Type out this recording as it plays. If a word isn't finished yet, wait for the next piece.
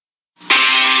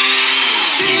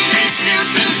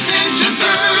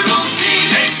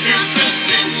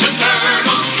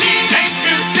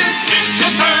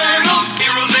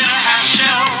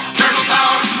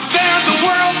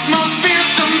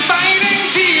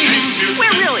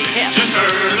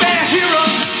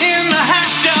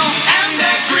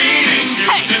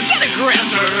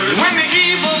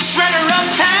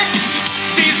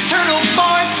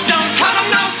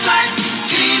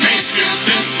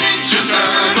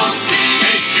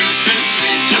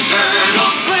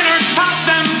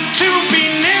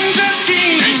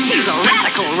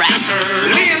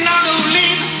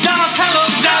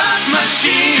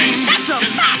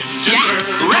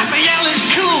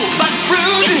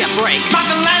break.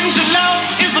 Michelangelo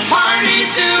is a party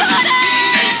dude.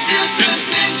 Teenage Mutant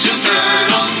Ninja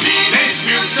Turtles. Teenage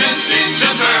Mutant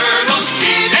Ninja Turtles.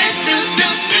 Teenage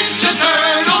Mutant Ninja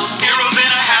Turtles. Heroes in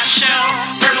a half shell.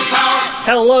 Turtle power.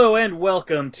 Hello and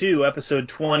welcome to episode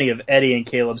 20 of Eddie and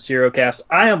Caleb's HeroCast.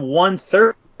 I am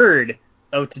 1/3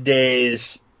 of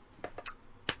today's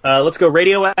Let's Go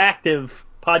Radioactive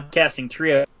podcasting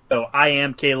trio. I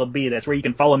am Caleb B. That's where you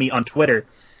can follow me on Twitter.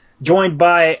 Joined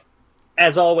by,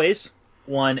 as always,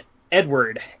 one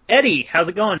Edward. Eddie, how's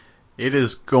it going? It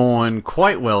is going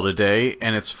quite well today,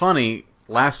 and it's funny,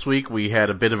 last week we had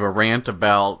a bit of a rant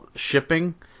about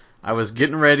shipping. I was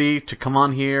getting ready to come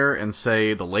on here and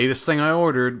say the latest thing I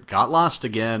ordered got lost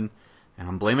again, and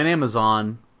I'm blaming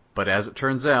Amazon, but as it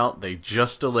turns out, they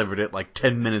just delivered it like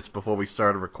 10 minutes before we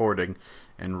started recording,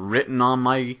 and written on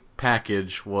my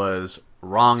package was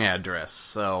wrong address.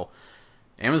 So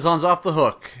Amazon's off the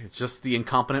hook. It's just the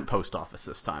incompetent post office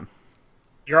this time.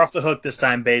 You're off the hook this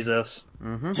time, Bezos.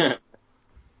 Mm-hmm.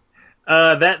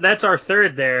 That's our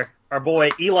third there. Our boy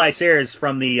Eli Sayers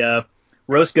from the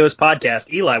Roast Ghost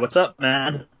podcast. Eli, what's up,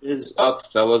 man? It is up,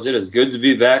 fellas. It is good to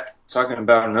be back talking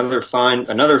about another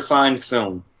fine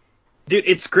film. Dude,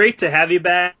 it's great to have you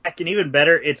back, and even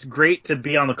better, it's great to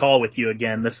be on the call with you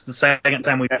again. This is the second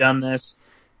time we've done this.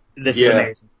 This is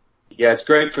amazing. Yeah, it's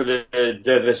great for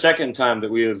the second time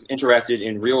that we have interacted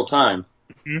in real time.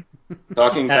 Mm-hmm.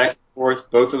 Talking back and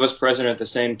forth, both of us present at the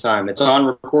same time. It's on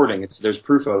recording. There's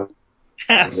proof of it.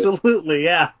 Absolutely,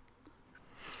 yeah.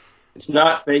 It's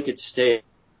not fake, it's staged,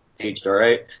 all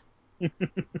right?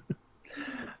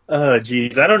 Oh,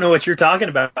 jeez. I don't know what you're talking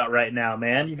about right now,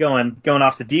 man. You're going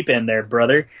off the deep end there,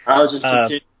 brother. I was just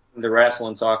continuing the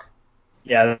wrestling talk.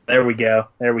 Yeah, there we go.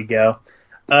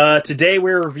 Today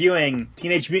we're reviewing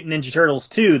Teenage Mutant Ninja Turtles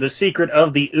 2, The Secret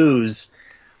of the Ooze.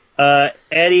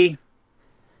 Eddie,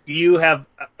 you have...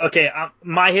 Okay,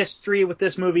 my history with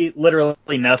this movie,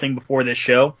 literally nothing before this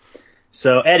show.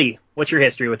 So, Eddie, what's your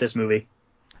history with this movie?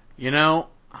 You know,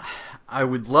 I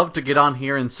would love to get on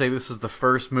here and say this is the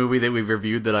first movie that we've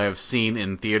reviewed that I have seen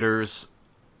in theaters,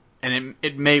 and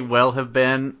it may well have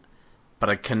been, but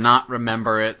I cannot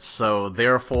remember it, so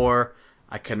therefore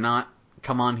I cannot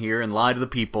come on here and lie to the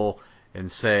people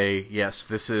and say, yes,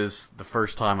 this is the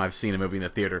first time I've seen a movie in the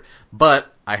theater,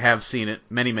 but I have seen it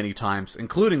many, many times,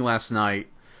 including last night,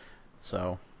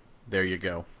 so there you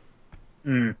go.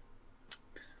 How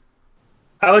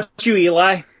about you,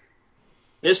 Eli?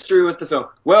 History with the film.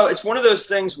 Well, it's one of those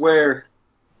things where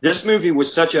this movie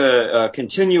was such a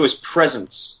continuous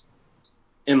presence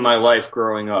in my life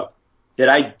growing up that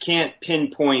I can't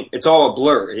pinpoint. It's all a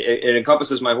blur. It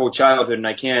encompasses my whole childhood, and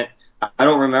I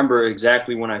don't remember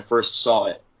exactly when I first saw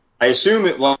it. I assume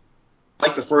it, like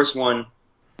the first one,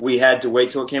 we had to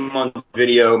wait till it came on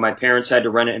video. My parents had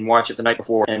to rent it and watch it the night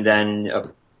before and then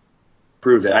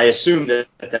approve it. I assume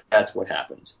that's what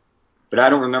happened. But I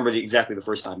don't remember exactly the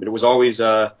first time. But it was always,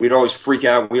 we'd always freak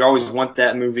out. We'd always want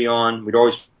that movie on. We'd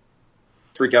always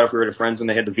freak out if we were at a friend's and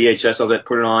they had the VHS of it,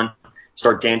 put it on,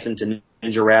 start dancing to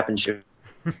Ninja Rap and shit.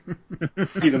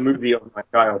 Be the movie of my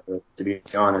childhood, to be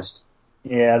honest.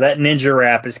 Yeah, that Ninja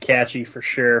Rap is catchy for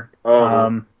sure.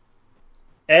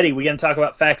 Eddie, we gonna talk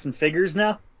about facts and figures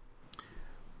now?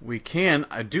 We can.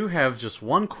 I do have just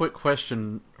one quick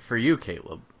question for you,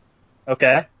 Caleb.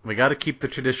 Okay. We got to keep the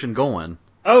tradition going.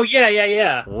 Oh,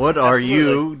 yeah. What are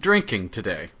you drinking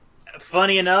today?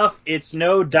 Funny enough, it's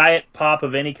no diet pop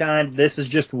of any kind. This is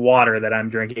just water that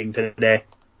I'm drinking today.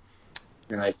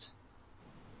 Nice.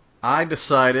 I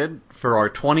decided for our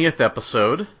 20th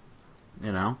episode,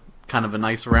 kind of a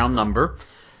nice round number,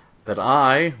 that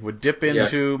I would dip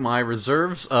into my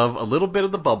reserves of a little bit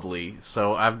of the bubbly.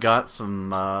 So I've got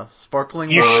some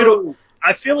sparkling water.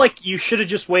 I feel like you should have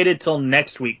just waited till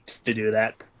next week to do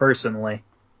that, personally.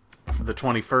 The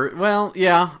 21st. Well,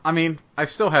 yeah. I mean, I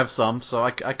still have some, so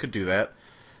I could do that.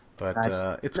 But nice.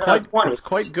 It's quite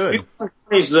good.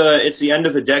 It's the end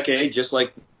of the decade, just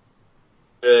like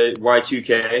the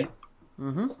Y2K.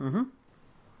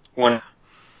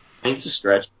 It's a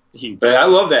stretch, but I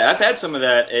love that. I've had some of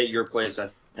that at your place, I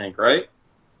think, right?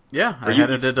 Yeah, I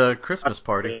had it at a Christmas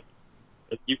party.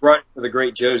 You brought it to the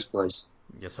Great Joe's place.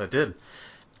 Yes, I did.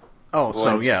 Oh,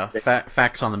 so yeah,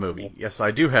 facts on the movie. Yes,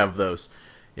 I do have those.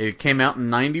 It came out in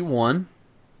 91,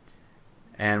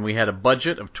 and we had a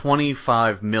budget of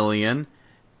 $25 million,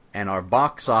 and our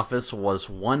box office was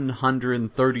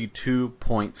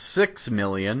 $132.6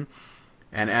 million.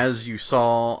 And as you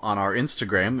saw on our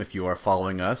Instagram, if you are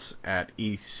following us at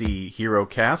EC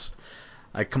HeroCast,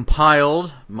 I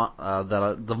compiled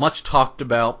the much talked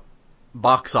about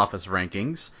box office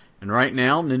rankings, and right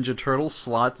now Ninja Turtles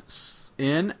slots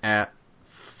in at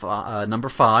number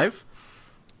 5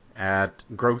 at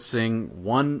grossing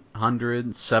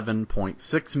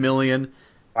 $107.6 million.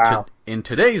 Wow. In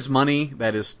today's money,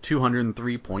 that is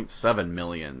 $203.7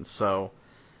 million. So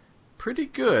pretty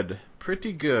good.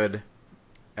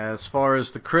 As far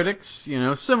as the critics,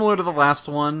 similar to the last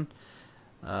one.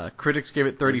 Critics gave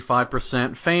it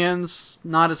 35%. Fans,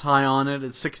 not as high on it.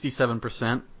 It's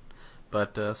 67%.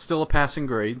 But still a passing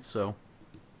grade, so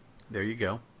there you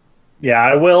go. Yeah,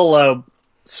 I will,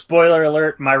 spoiler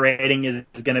alert, my rating is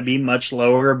going to be much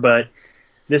lower, but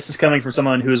this is coming from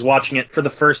someone who is watching it for the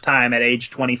first time at age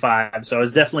 25, so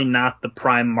it's definitely not the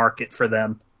prime market for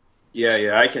them.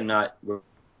 Yeah, I cannot look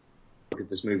at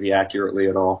this movie accurately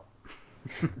at all.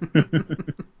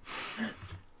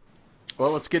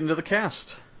 Well, let's get into the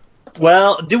cast.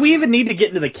 Well, do we even need to get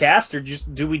into the cast, or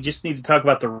do we just need to talk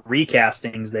about the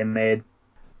recastings they made?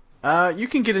 You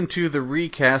can get into the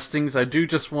recastings. I do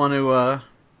just want to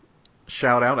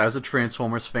shout out, as a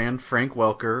Transformers fan, Frank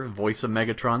Welker, voice of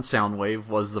Megatron Soundwave,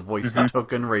 was the voice of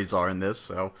Token Razor in this,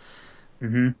 so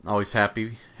always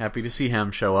happy to see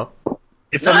him show up.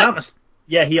 If I'm not mistaken,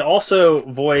 yeah, he also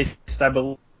voiced, I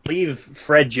believe,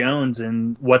 Fred Jones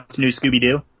in What's New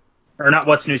Scooby-Doo? Or not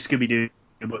What's New Scooby-Doo,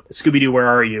 but Scooby-Doo, Where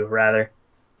Are You, rather.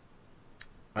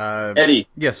 Eddie.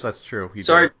 Yes, that's true.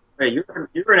 Sorry, hey,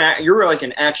 you're like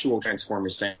an actual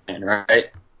Transformers fan,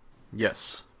 right?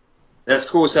 Yes. That's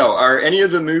cool as hell. Are any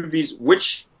of the movies,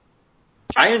 which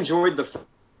I enjoyed the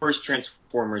first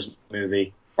Transformers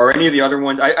movie, or any of the other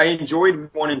ones? I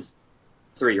enjoyed 1 and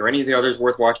 3. Are any of the others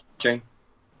worth watching?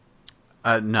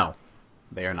 No,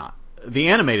 they are not. The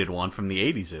animated one from the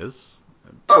 80s is.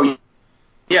 Oh,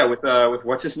 yeah, with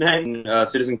what's his name?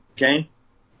 Citizen Kane?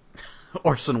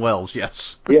 Orson Welles,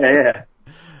 yes. Yeah.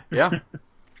 Yeah.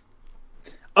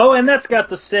 Oh, and that's got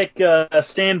the sick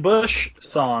Stan Bush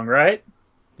song, right?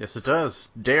 Yes, it does.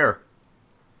 Dare.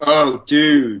 Oh,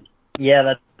 dude.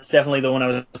 Yeah, that's definitely the one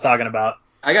I was talking about.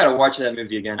 I gotta watch that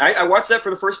movie again. I watched that for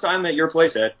the first time at your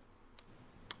place, Ed.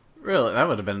 Really? That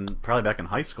would have been probably back in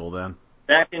high school then.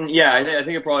 I think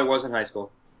it probably was in high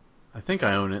school. I think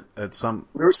I own it at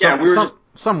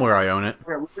somewhere. I own it.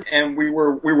 And we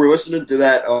were listening to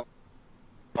that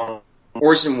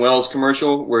Orson Welles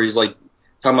commercial where he's like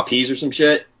talking about peas or some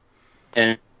shit,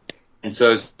 and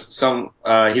so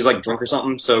he's like drunk or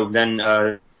something. So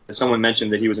then someone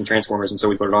mentioned that he was in Transformers, and so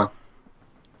we put it on.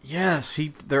 Yes,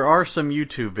 there are some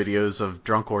YouTube videos of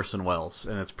drunk Orson Welles,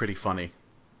 and it's pretty funny.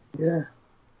 Yeah.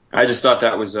 I just thought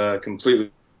that was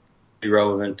completely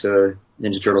irrelevant to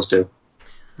Ninja Turtles 2.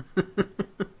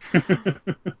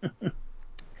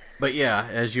 But yeah,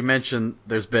 as you mentioned,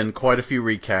 there's been quite a few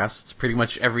recasts. Pretty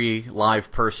much every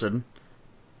live person.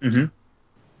 Mm-hmm.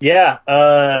 Yeah,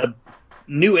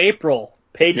 New April,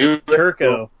 Paige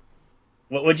Turco.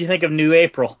 What'd you think of New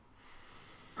April?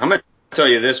 I'm gonna tell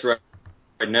you this right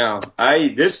now.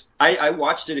 I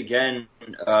watched it again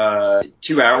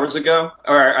 2 hours ago,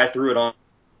 or I threw it on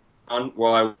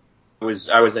while I was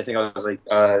editing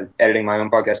my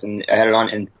own podcast, and I had it on,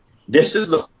 and this is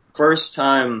the first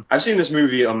time I've seen this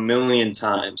movie a million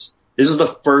times. This is the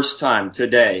first time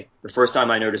today, the first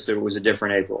time I noticed that it was a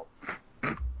different April.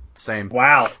 Same.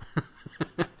 Wow.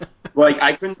 Like,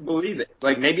 I couldn't believe it.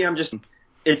 Like, maybe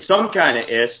it's some kind of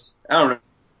ist. I don't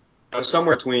know,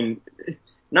 somewhere between,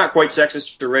 not quite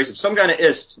sexist or racist, some kind of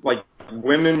ist, like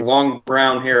women, long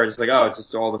brown hair. It's like, oh, it's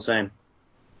just all the same.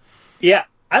 Yeah,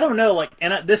 I don't know. Like,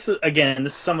 and this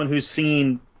is someone who's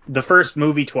seen the first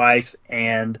movie twice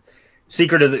and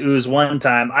Secret of the Ooze one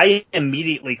time. I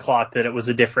immediately clocked that it was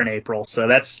a different April, so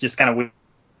that's just kind of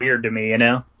weird to me, you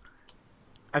know?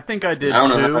 I think I did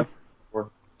too.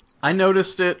 I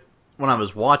noticed it when I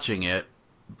was watching it,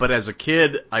 but as a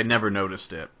kid, I never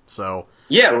noticed it. So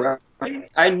yeah,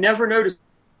 right. I never noticed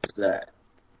that.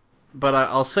 But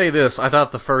I'll say this: I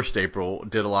thought the first April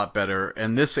did a lot better,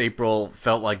 and this April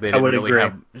felt like they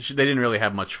didn't really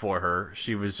have much for her.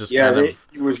 She was just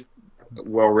she was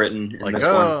well written. Like,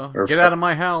 get out of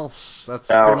my house. That's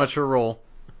pretty much her role.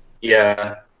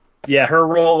 Yeah. Yeah, her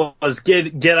role was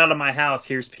get out of my house.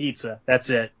 Here's pizza.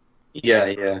 That's it.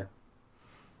 Yeah.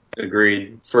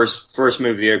 Agreed. First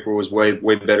movie April was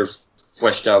way better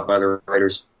fleshed out by the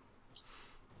writers.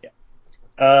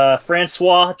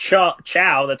 Francois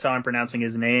Chow, that's how I'm pronouncing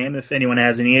his name. If anyone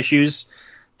has any issues,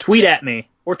 tweet at me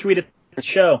or tweet at the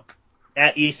show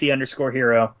at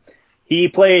EC_hero. He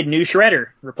played New Shredder,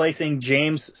 replacing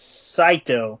James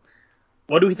Saito.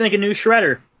 What do we think of New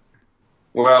Shredder?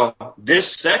 Well,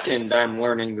 this second I'm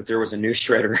learning that there was a New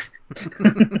Shredder.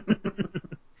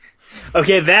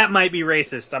 Okay, that might be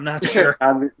racist. I'm not sure.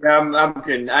 I'm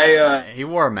kidding. He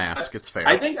wore a mask. It's fair.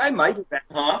 I think I might have been.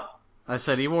 Huh? I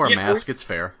said he wore a Yeah, mask. It's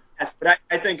fair. Yes, but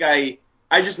I think I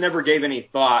just never gave any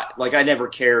thought. Like, I never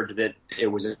cared that it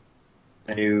was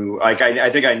a new. Like, I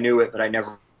think I knew it, but I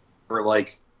never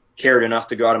like cared enough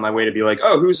to go out of my way to be like,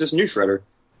 oh, who's this new Shredder?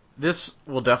 This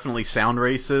will definitely sound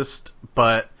racist,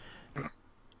 but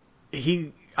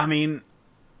I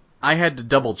had to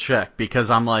double check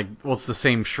because I'm like, well, it's the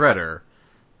same Shredder.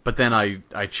 But then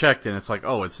I checked and it's like,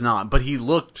 oh, it's not. But he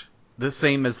looked the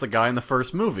same as the guy in the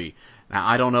first movie. Now,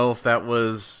 I don't know if that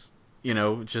was,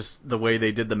 just the way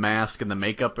they did the mask and the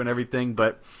makeup and everything,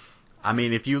 but,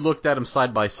 if you looked at them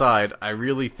side by side, I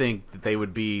really think that they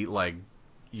would be, like,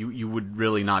 you would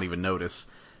really not even notice.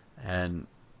 And,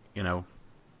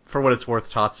 for what it's worth,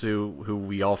 Tatsu, who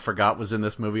we all forgot was in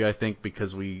this movie, I think,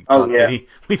 because we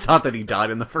thought that he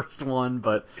died in the first one,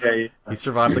 but he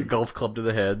survived the golf club to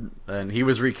the head, and he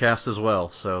was recast as well,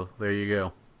 so there you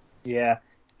go. Yeah.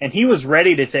 And he was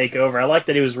ready to take over. I like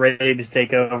that he was ready to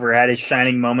take over, had his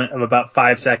shining moment of about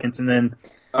 5 seconds, and then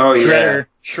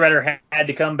Shredder had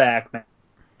to come back,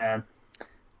 man.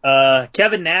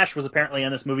 Kevin Nash was apparently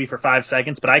in this movie for 5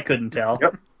 seconds, but I couldn't tell.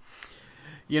 Yep.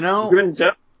 You couldn't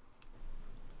tell?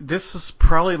 This is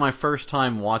probably my first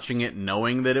time watching it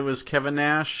knowing that it was Kevin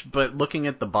Nash, but looking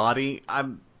at the body, I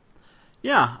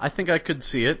think I could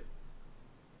see it.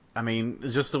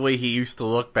 Just the way he used to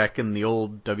look back in the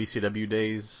old WCW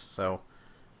days, so.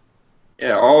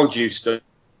 Yeah, all juiced up.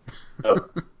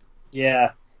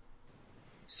 Yeah.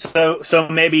 So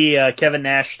maybe Kevin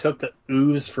Nash took the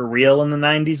ooze for real in the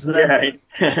 90s then?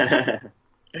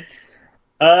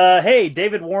 Yeah. Hey,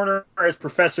 David Warner as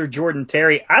Professor Jordan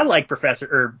Terry. I like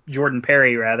Jordan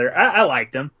Perry, rather. I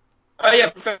liked him. Oh, yeah,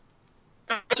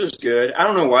 Professor's good. I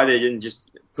don't know why they didn't just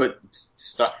put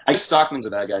Stockman's a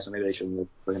bad guy, so maybe they shouldn't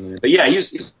have put him in it. But yeah,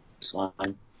 he's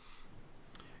fine.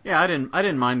 Yeah, I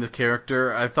didn't mind the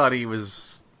character. I thought he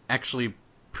was actually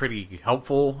pretty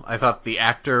helpful. I thought the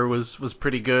actor was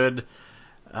pretty good.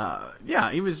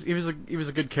 He was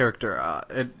a good character.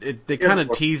 They kind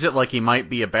of tease it like he might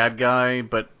be a bad guy,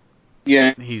 but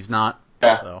he's not.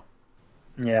 Yeah. So.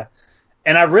 Yeah.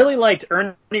 And I really liked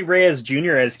Ernie Reyes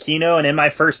Jr. as Keno, and in my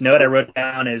first note I wrote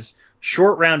down is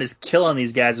Short Round is killing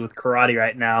these guys with karate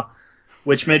right now,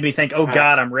 which made me think, oh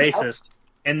God, I'm racist.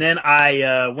 And then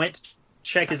I went to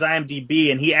check his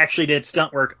IMDb, and he actually did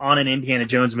stunt work on an Indiana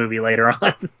Jones movie later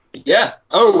on. Yeah.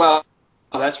 Oh, wow.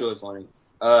 Oh, that's really funny.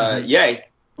 Yeah.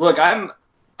 Look,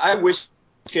 I wish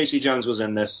Casey Jones was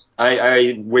in this.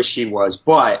 I wish he was,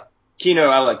 but Keno,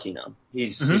 I like Keno.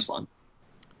 He's fun.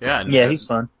 Yeah. He's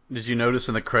fun. Did you notice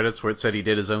in the credits where it said he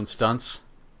did his own stunts?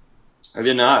 I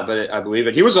did not, but I believe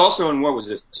it. He was also in, what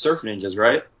was it, Surf Ninjas,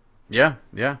 right? Yeah.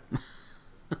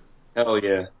 Hell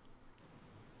yeah.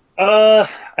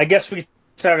 I guess we could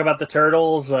talk about the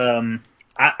Turtles.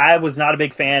 I was not a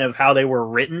big fan of how they were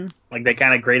written. Like, they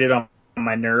kind of grated on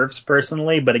my nerves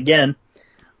personally. But again,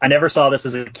 I never saw this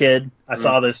as a kid. I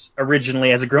saw this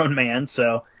originally as a grown man.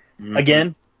 So,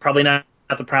 again, probably not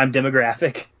the prime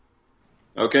demographic.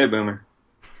 Okay, Boomer.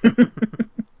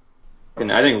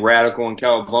 And I think radical and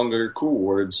cowabunga are cool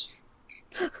words.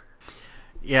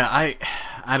 Yeah,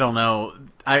 I don't know.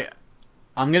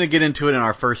 I'm going to get into it in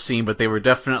our first scene, but they were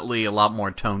definitely a lot more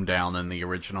toned down than the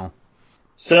original.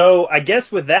 So I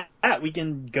guess with that, we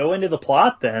can go into the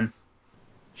plot then.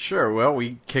 Sure. Well,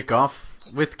 we kick off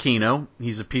with Keno.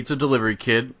 He's a pizza delivery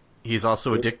kid. He's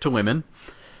also a dick to women.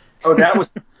 Oh, that was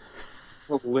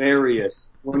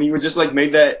hilarious. When he was just like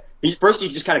made that. He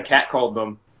just kind of catcalled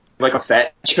them like a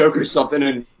fat joke or something,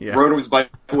 and Rhoda was by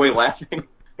the way laughing.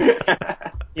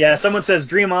 Yeah, someone says,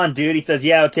 "Dream on, dude." He says,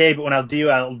 "Yeah, okay, but when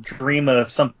I'll dream of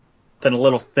something a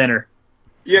little thinner."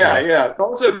 Yeah.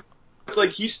 Also, it's like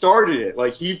he started it.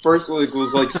 Like he first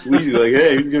was like sleazy, like,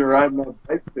 "Hey, who's gonna ride my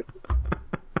bike?"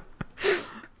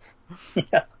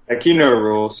 Yeah. Keno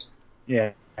rules.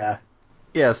 Yeah.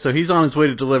 Yeah. So he's on his way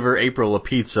to deliver April a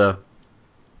pizza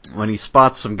when he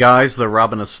spots some guys. They're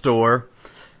robbing a store.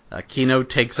 Keno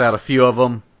takes out a few of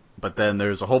them, but then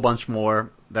there's a whole bunch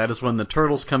more. That is when the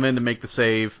Turtles come in to make the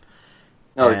save.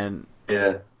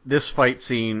 This fight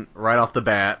scene, right off the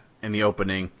bat, in the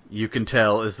opening, you can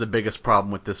tell is the biggest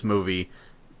problem with this movie.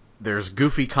 There's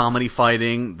goofy comedy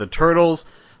fighting. The Turtles,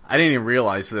 I didn't even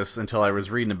realize this until I was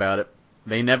reading about it.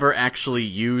 They never actually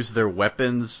use their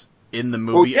weapons in the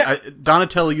movie. Well, yeah.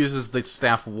 Donatello uses the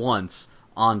staff once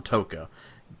on Tokka,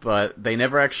 but they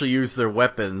never actually use their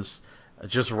weapons.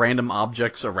 Just random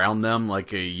objects around them,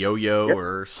 like a yo-yo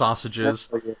or sausages.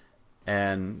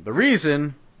 And the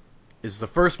reason is the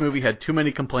first movie had too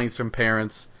many complaints from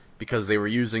parents because they were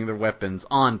using their weapons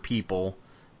on people,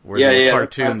 whereas in the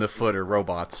cartoon, the foot are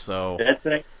robots. So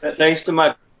thanks to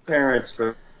my parents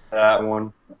for that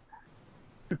one.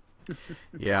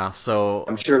 Yeah, so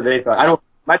I'm sure they thought.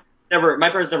 My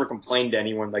parents never complained to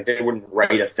anyone. Like they wouldn't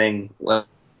write a thing like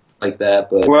that.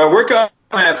 But well, we're coming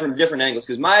at it from different angles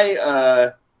because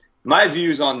my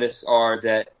views on this are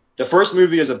that the first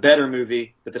movie is a better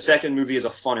movie, but the second movie is a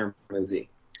funner movie.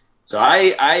 So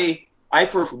I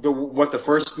prefer what the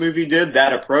first movie did,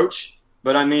 that approach.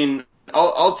 But I mean,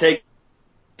 I'll take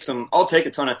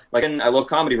a ton of, like, I love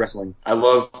comedy wrestling. I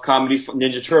love comedy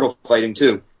Ninja Turtle fighting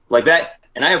too. Like that.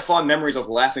 And I have fond memories of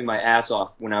laughing my ass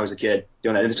off when I was a kid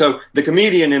doing that. And so the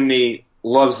comedian in me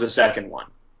loves the second one.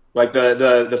 Like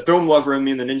the film lover in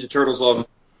me and the Ninja Turtles lover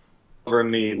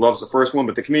in me loves the first one.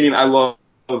 But the comedian, I love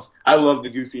the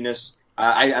goofiness.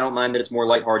 I don't mind that it's more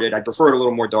lighthearted. I prefer it a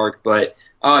little more dark. But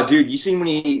dude, you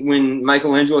seen when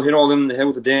Michelangelo hit all them in the head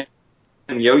with a damn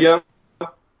yo-yo?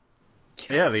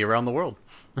 yeah, the Around the World.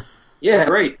 Yeah,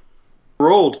 great.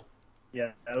 Rolled.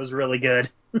 Yeah, that was really good.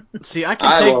 See, I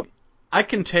love-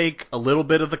 can take a little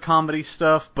bit of the comedy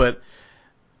stuff, but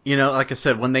you know, like I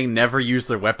said, when they never use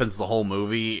their weapons the whole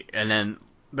movie, and then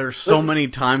there's so many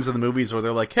times in the movies where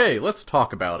they're like, "Hey, let's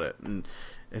talk about it," and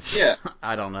it's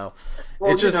I don't know.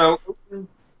 Well, it just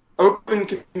open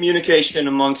communication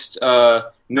amongst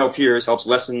male peers helps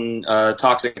lessen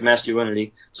toxic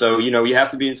masculinity. So you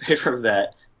have to be in favor of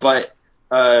that. But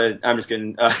I'm just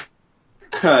kidding.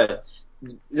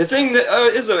 The thing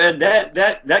that is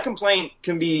that complaint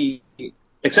can be,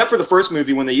 except for the first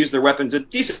movie when they use their weapons a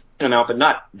decent amount, but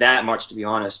not that much to be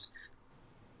honest.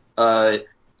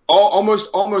 Almost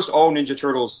all Ninja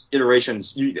Turtles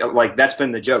iterations, like that's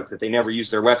been the joke that they never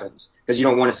use their weapons because you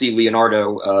don't want to see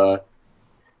Leonardo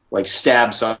like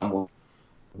stab someone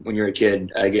when you're a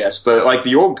kid, I guess. But like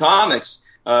the old comics,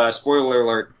 spoiler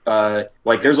alert,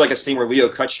 like there's like a scene where Leo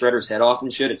cuts Shredder's head off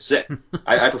and shit. It's sick.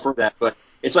 I prefer that, but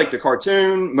it's like the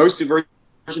cartoon. Most of the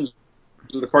versions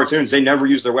of the cartoons, they never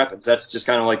use their weapons. That's just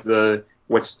kind of like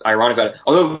what's ironic about it.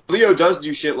 Although Leo does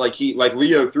do shit like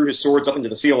Leo threw his swords up into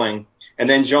the ceiling and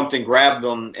then jumped and grabbed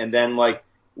them and then like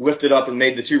lifted up and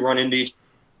made the two run into each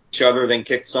other, then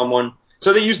kicked someone.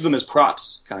 So they use them as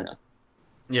props, kind of.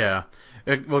 yeah.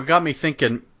 It got me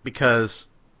thinking because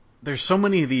there's so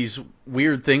many of these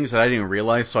weird things that I didn't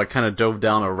realize, so I kind of dove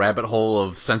down a rabbit hole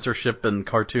of censorship in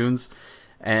cartoons.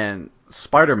 And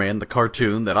Spider-Man, the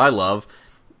cartoon that I love,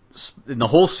 in the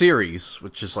whole series,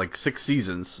 which is like 6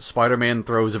 seasons, Spider-Man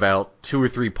throws about 2 or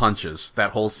 3 punches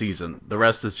that whole season. The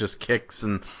rest is just kicks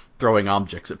and throwing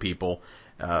objects at people.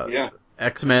 X-Men,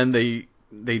 X-Men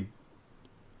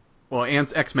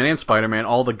and Spider-Man,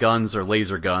 all the guns are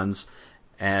laser guns,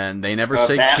 and they never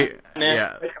say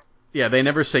they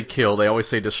never say kill. They always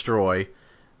say destroy.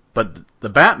 But the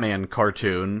Batman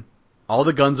cartoon, all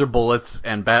the guns are bullets,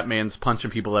 and Batman's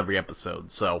punching people every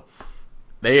episode. So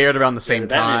they aired around the same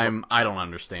time. I don't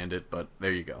understand it, but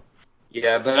there you go.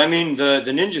 Yeah, but I mean the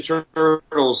Ninja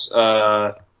Turtles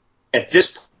at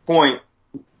this point,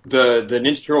 the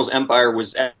Ninja Turtles empire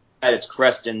was at its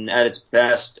crest and at its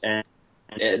best, and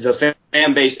the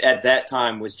fan base at that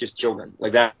time was just children.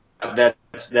 Like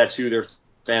that's who their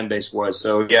fan base was.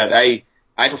 So yeah,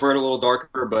 I prefer it a little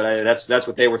darker, but that's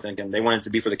what they were thinking. They wanted it to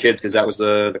be for the kids because that was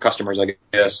the customers, I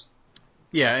guess.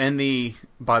 Yeah, and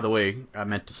by the way, I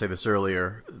meant to say this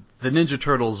earlier, the Ninja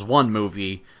Turtles 1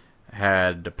 movie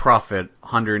had a profit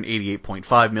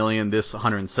 $188.5 million, this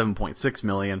 $107.6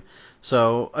 million.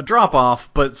 So a drop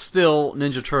off, but still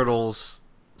Ninja Turtles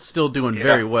still doing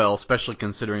very well, especially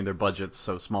considering their budget's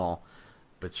so small.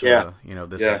 But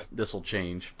this will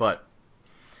change. But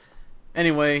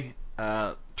anyway,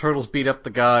 Turtles beat up the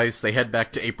guys. They head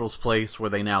back to April's place where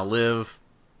they now live.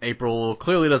 April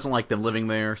clearly doesn't like them living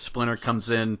there. Splinter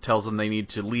comes in, tells them they need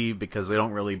to leave because they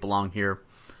don't really belong here.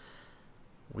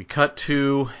 We cut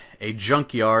to a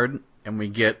junkyard, and we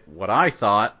get what I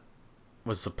thought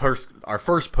was our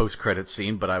first post-credit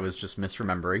scene, but I was just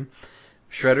misremembering.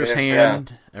 Shredder's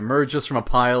hand emerges from a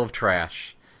pile of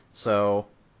trash. So,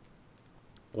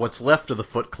 what's left of the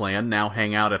Foot Clan now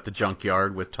hang out at the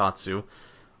junkyard with Tatsu,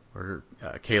 where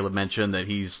Caleb mentioned that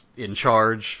he's in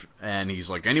charge, and he's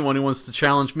like, anyone who wants to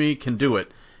challenge me can do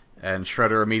it. And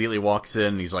Shredder immediately walks in,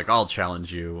 and he's like, I'll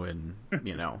challenge you, and,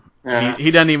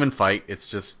 he doesn't even fight. It's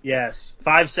just... Yes,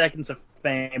 5 seconds of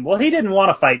fame. Well, he didn't want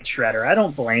to fight Shredder. I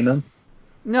don't blame him.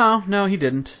 No, he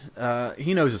didn't.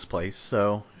 He knows his place,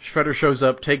 so Shredder shows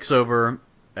up, takes over,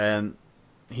 and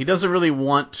he doesn't really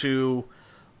want to,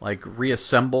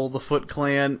 reassemble the Foot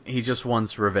Clan. He just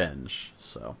wants revenge,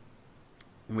 so...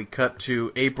 We cut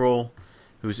to April,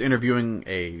 who's interviewing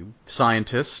a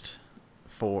scientist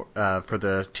for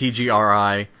the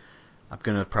TGRI. I'm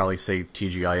going to probably say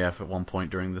TGIF at one point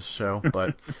during this show,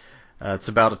 but it's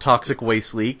about a toxic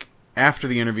waste leak. after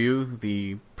the interview,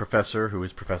 the professor, who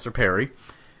is Professor Perry,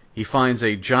 he finds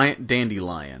a giant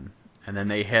dandelion, and then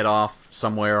they head off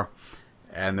somewhere,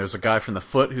 and there's a guy from the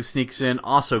Foot who sneaks in,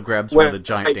 also grabs one of the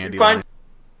giant dandelions.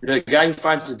 The guy who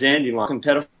finds the dandelion,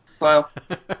 pedophile?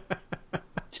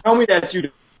 Tell me that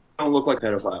dude don't look like a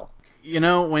pedophile. You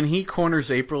know, when he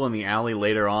corners April in the alley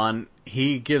later on,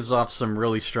 he gives off some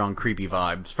really strong creepy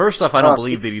vibes. First off, I don't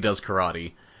believe that he does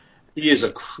karate. He is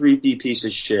a creepy piece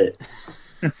of shit.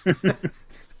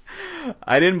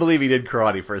 I didn't believe he did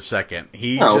karate for a second.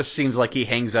 He just seems like he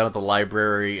hangs out at the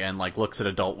library and like looks at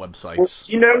adult websites. Well,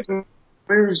 he knows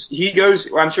moves. He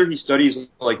goes. I'm sure he studies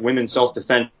like women's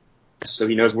self-defense, so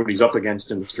he knows what he's up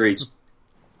against in the streets.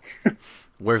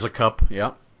 Wears a cup.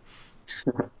 Yeah.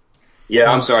 Yeah,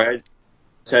 I'm sorry. I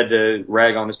just had to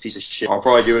rag on this piece of shit. I'll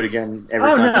probably do it again every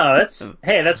time. Oh no,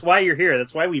 that's why you're here.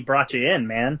 That's why we brought you in,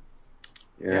 man.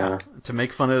 Yeah. To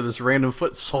make fun of this random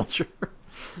foot soldier.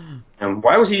 And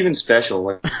why was he even special?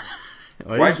 Like,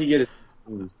 why did he get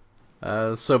his...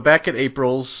 So back at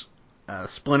April's,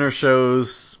 Splinter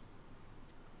shows...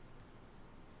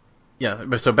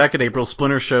 Yeah, so back at April,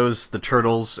 Splinter shows the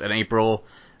Turtles and April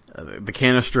the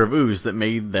canister of ooze that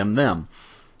made them.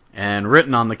 And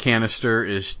written on the canister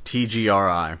is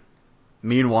TGRI.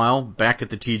 Meanwhile, back at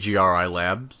the TGRI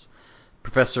labs,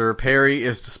 Professor Perry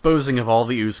is disposing of all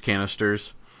the ooze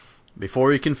canisters.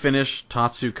 Before he can finish,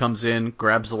 Tatsu comes in,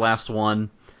 grabs the last one.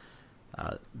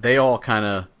 They all kind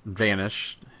of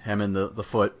vanish, him and the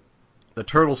Foot. The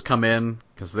Turtles come in,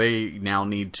 because they now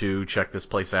need to check this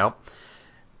place out.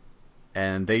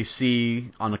 And they see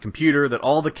on the computer that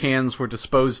all the cans were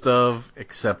disposed of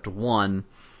except one.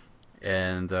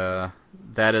 And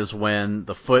that is when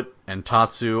the Foot and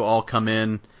Tatsu all come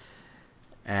in.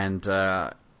 And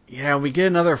we get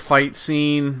another fight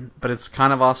scene, but it's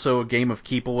kind of also a game of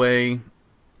keep away.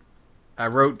 I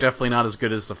wrote definitely not as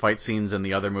good as the fight scenes in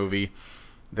the other movie.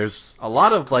 There's a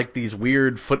lot of like these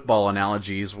weird football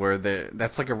analogies where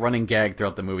that's like a running gag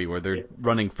throughout the movie where they're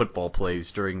running football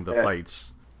plays during the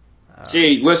fights.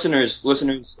 See, listeners,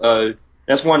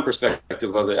 that's one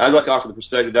perspective of it. I'd like to offer the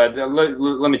perspective that,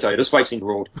 let me tell you, this fight scene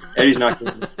ruled. Eddie's not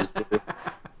kidding.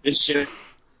 This shit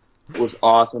was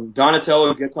awesome.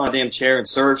 Donatello gets on a damn chair and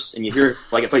surfs, and you hear,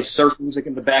 like, it plays surf music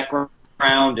in the background,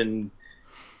 and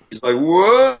he's like,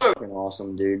 whoa! Fucking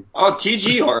awesome, dude. Oh,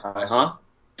 TGRI, huh?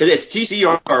 Because it's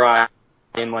TCRI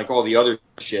and, like, all the other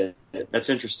shit. That's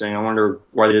interesting. I wonder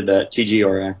why they did that.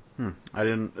 TGRI. I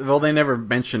didn't... Well, they never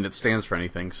mentioned it stands for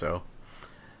anything, so...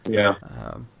 Yeah.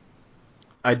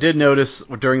 I did notice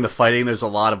during the fighting there's a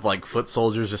lot of, like, foot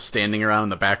soldiers just standing around in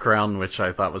the background, which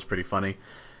I thought was pretty funny.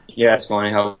 Yeah, it's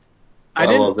funny how... I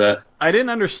love that. I didn't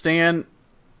understand...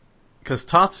 Because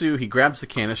Tatsu, he grabs the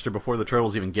canister before the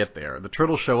Turtles even get there. The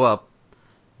Turtles show up,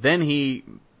 then he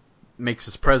makes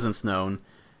his presence known.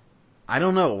 I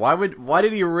don't know. Why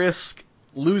did he risk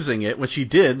losing it, which he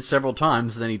did several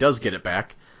times, and then he does get it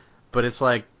back. But it's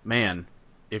like, man,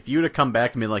 if you'd have come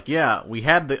back and been like, yeah, we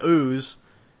had the ooze,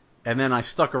 and then I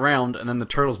stuck around, and then the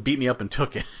Turtles beat me up and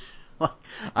took it.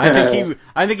 I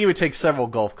think he would take several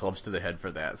golf clubs to the head for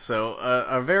that. So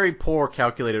a very poor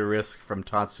calculated risk from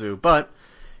Tatsu, but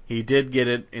he did get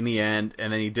it in the end,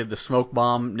 and then he did the smoke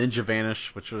bomb Ninja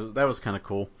Vanish, that was kind of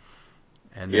cool.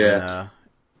 And then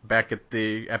back at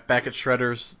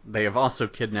Shredder's, they have also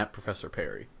kidnapped Professor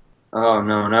Perry. Oh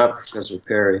no, not Professor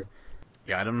Perry.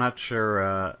 Yeah, I'm not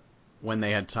sure when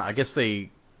they had time. I guess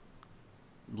they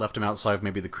left him outside,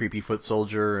 maybe the creepy foot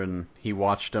soldier, and he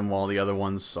watched him while the other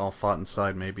ones all fought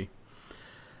inside, maybe.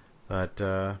 But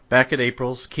back at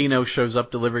April's, Keno shows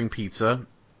up delivering pizza.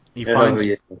 He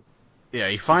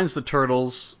finds the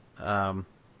Turtles,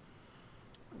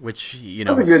 which, you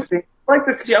know... That's a good thing.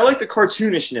 I like the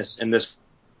cartoonishness in this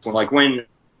one. Like when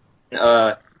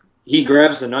he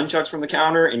grabs the nunchucks from the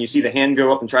counter and you see the hand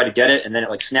go up and try to get it, and then it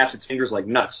like snaps its fingers like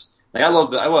nuts. Like I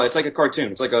love it's like a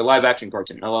cartoon. It's like a live action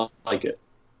cartoon. I like it.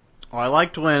 Well, I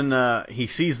liked when he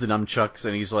sees the nunchucks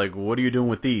and he's like, "What are you doing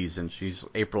with these?" And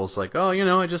April's like, "Oh,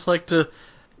 I just like to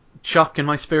chuck in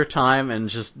my spare time," and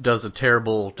just does a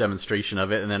terrible demonstration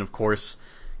of it. And then of course,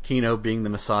 Keno, being the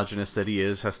misogynist that he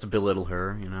is, has to belittle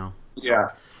her.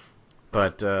 Yeah.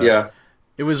 But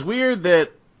it was weird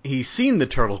that he's seen the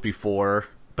Turtles before,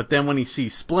 but then when he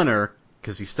sees Splinter,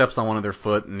 because he steps on one of their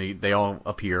foot and they all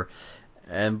appear,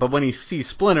 but when he sees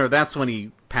Splinter, that's when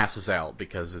he passes out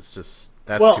because it's just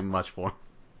too much for him.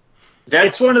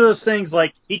 It's one of those things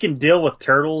like he can deal with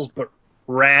turtles, but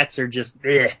rats are just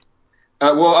eh.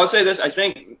 Well, I'll say this: I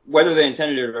think whether they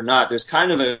intended it or not, there's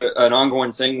kind of an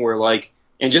ongoing thing where, like,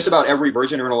 in just about every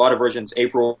version or in a lot of versions,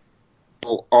 April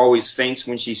always faints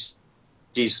when she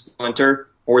sees Splinter,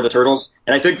 or the Turtles.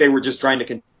 And I think they were just trying to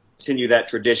continue that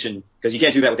tradition, because you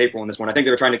can't do that with April in this one. I think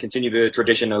they were trying to continue the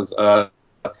tradition of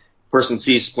person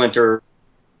sees Splinter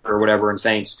or whatever and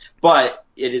faints. But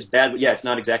it is badly, yeah, it's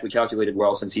not exactly calculated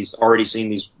well since he's already seen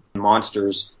these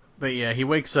monsters. But yeah, he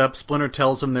wakes up, Splinter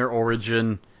tells him their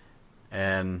origin,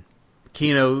 and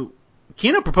Keno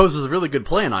proposes a really good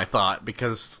plan, I thought,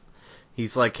 because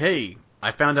he's like, hey,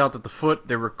 I found out that the Foot,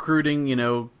 they're recruiting,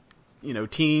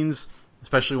 teens,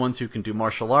 especially ones who can do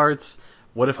martial arts.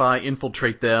 What if I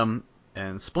infiltrate them?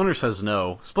 And Splinter says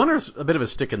no. Splinter's a bit of a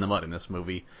stick in the mud in this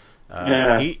movie.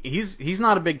 Yeah. He's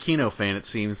not a big Keno fan, it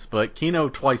seems, but Keno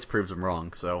twice proves him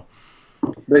wrong, so.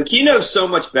 But Keno's so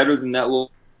much better than that little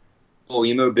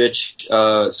emo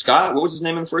bitch, Scott. What was his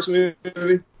name in the first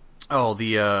movie? Oh,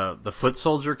 the Foot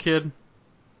Soldier kid?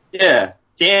 Yeah,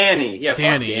 Danny. Yeah,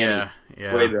 Danny, fuck Danny.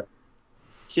 yeah. Way better.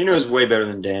 Keno's way better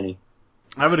than Danny.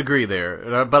 I would agree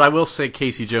there, but I will say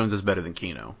Casey Jones is better than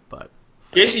Keno, but.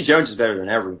 Casey Jones is better than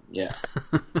everyone, yeah.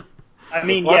 I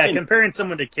mean, Well, yeah, fucking- comparing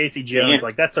someone to Casey Jones,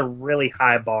 like, that's a really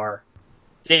high bar.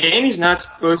 Danny's not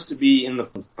supposed to be in the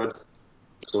Foot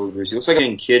Soldiers. He looks like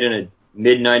a kid in a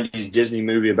mid-90s Disney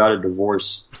movie about a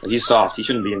divorce. Like, he's soft. He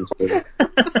shouldn't be in the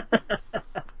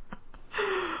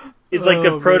He's like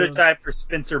the man. prototype for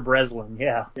Spencer Breslin,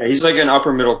 yeah. Yeah, he's like an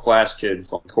upper-middle-class kid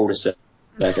from cul-de-sac,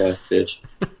 that guy, bitch.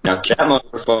 Now, that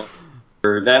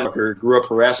motherfucker grew up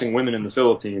harassing women in the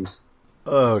Philippines.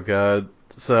 Oh, God.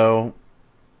 So,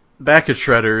 back at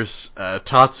Shredder's,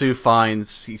 Tatsu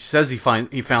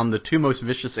he found the two most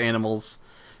vicious animals,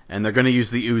 and they're going to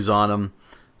use the ooze on him.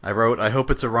 I wrote, I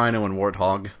hope it's a rhino and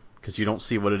warthog, because you don't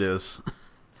see what it is.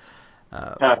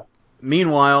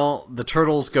 Meanwhile, the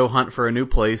Turtles go hunt for a new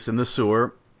place in the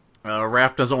sewer.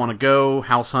 Raph doesn't want to go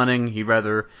house hunting. He'd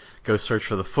rather go search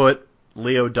for the Foot.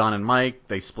 Leo, Don, and Mike,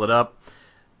 they split up.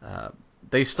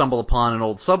 They stumble upon an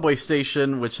old subway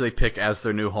station, which they pick as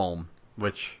their new home,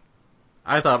 which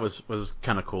I thought was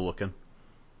kind of cool looking.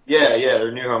 Yeah,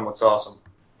 their new home looks awesome.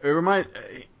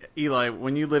 Eli,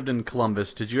 when you lived in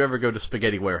Columbus, did you ever go to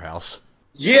Spaghetti Warehouse?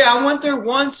 Yeah, I went there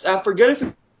once. I forget if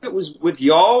it was with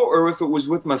y'all or if it was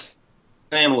with my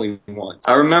family once.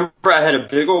 I remember I had a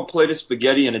big old plate of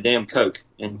spaghetti and a damn Coke,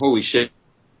 and holy shit,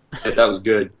 that was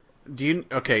good.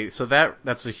 So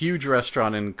that's a huge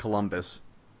restaurant in Columbus.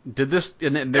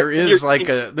 There is like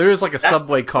a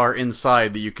subway car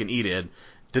inside that you can eat in.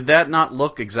 Did that not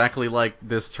look exactly like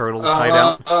this Turtles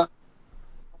hideout?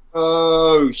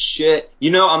 Oh shit!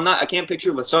 I can't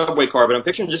picture the subway car, but I'm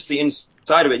picturing just the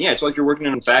inside of it. Yeah, it's like you're working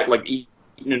in fact, like eating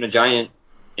in a giant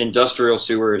industrial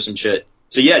sewer or some shit.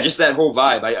 So yeah, just that whole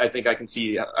vibe. I think I can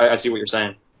see. I see what you're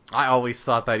saying. I always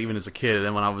thought that even as a kid,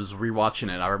 and when I was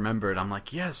rewatching it, I remembered. I'm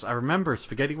like, yes, I remember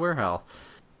Spaghetti Warehouse.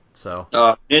 So.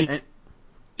 And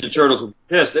the Turtles were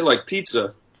pissed. They like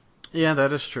pizza. Yeah,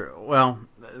 that is true. Well,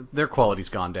 their quality's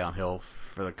gone downhill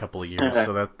for a couple of years,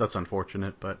 so that's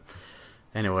unfortunate. But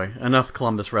anyway, enough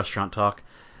Columbus restaurant talk.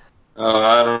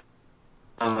 I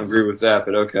don't agree with that,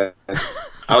 but okay.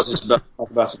 I was just about to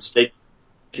talk about some steak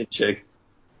and shake.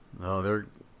 No,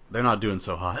 they're not doing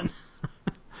so hot.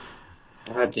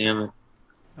 God damn it.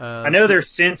 I know they're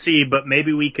Cincy, but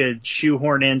maybe we could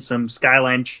shoehorn in some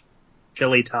Skyline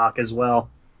chili talk as well.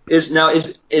 Is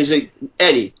it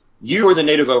Eddie? You are the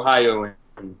native Ohioan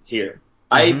here.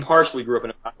 I partially grew up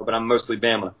in Ohio, but I'm mostly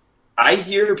Bama. I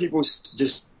hear people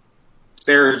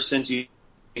disparage Cincy's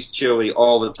chili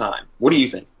all the time. What do you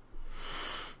think?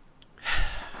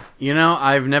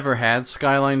 I've never had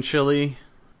Skyline chili.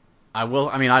 I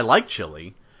like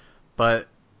chili, but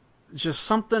just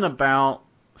something about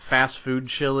fast food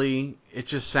chili, it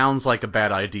just sounds like a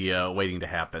bad idea waiting to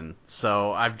happen.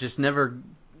 So I've just never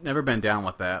been down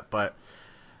with that. But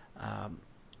I'm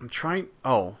trying.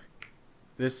 No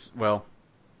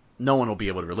one will be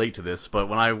able to relate to this. But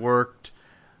when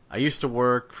I used to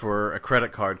work for a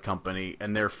credit card company,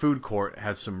 and their food court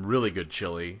has some really good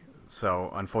chili.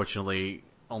 So unfortunately,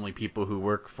 only people who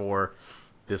work for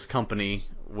this company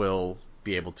will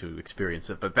be able to experience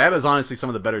it. But that is honestly some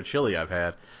of the better chili I've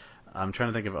had. I'm trying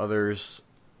to think of others.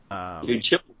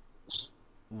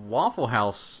 Waffle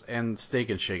House and Steak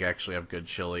and Shake actually have good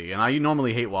chili, and I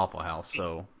normally hate Waffle House,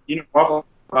 so. Waffle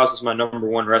House is my number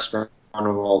one restaurant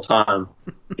of all time.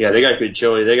 Yeah, they got good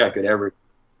chili. They got good everything.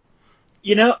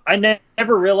 I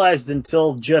never realized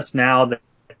until just now that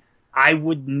I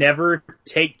would never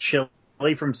take chili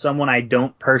from someone I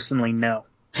don't personally know.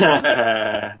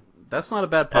 That's not a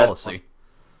bad policy.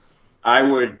 I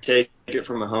would take it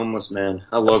from a homeless man.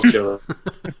 I love chili.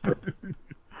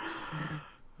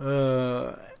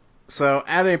 So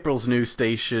at April's news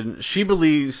station, she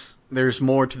believes there's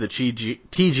more to the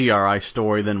TGRI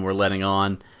story than we're letting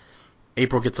on.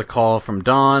 April gets a call from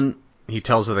Dawn. He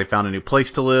tells her they found a new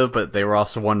place to live, but they were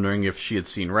also wondering if she had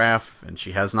seen Raph, and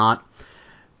she has not.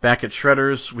 Back at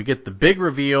Shredder's, we get the big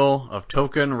reveal of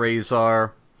Toka and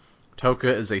Razor.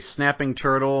 Toka is a snapping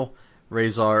turtle.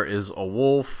 Razor is a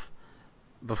wolf.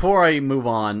 Before I move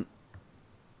on,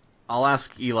 I'll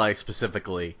ask Eli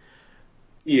specifically.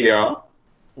 Yeah.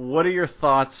 What are your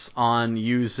thoughts on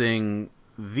using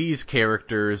these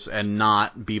characters and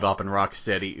not Bebop and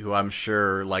Rocksteady, who I'm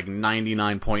sure like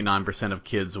 99.9% of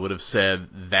kids would have said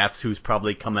that's who's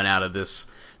probably coming out of this,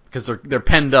 because they're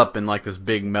penned up in like this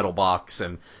big metal box,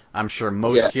 and I'm sure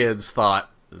most kids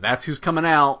thought that's who's coming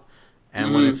out,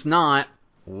 and when it's not,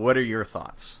 what are your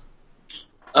thoughts?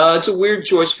 It's a weird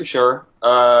choice for sure.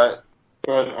 But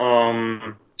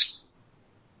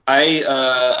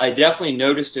I definitely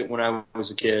noticed it when I was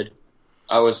a kid.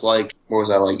 I was like, what was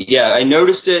I like? Yeah, I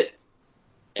noticed it,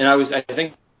 and I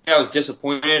think I was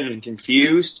disappointed and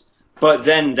confused. But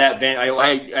then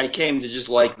I came to just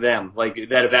like them. Like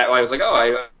that I was like,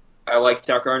 oh, I like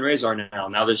Tucker and Razor now.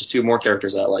 Now there's two more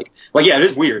characters that I like. Like, yeah, it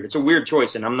is weird. It's a weird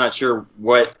choice, and I'm not sure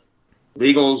what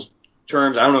legal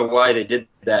terms. I don't know why they did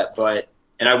that,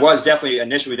 and I was definitely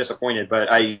initially disappointed, but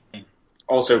I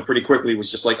also pretty quickly was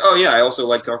just like, oh yeah, I also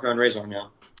like Tucker and Razor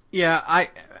now. Yeah,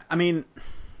 I mean,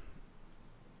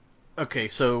 okay,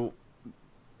 so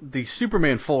the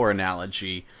Superman 4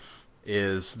 analogy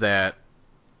is that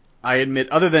I admit,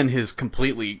 other than his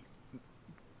completely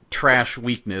trash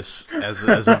weakness as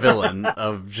a villain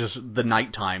of just the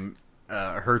nighttime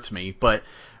hurts me, but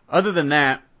other than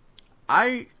that,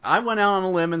 I went out on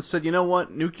a limb and said, you know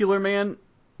what, Nuclear Man,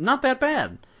 not that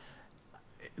bad.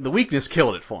 The weakness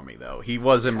killed it for me, though. He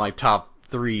was in my top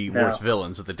 3 worst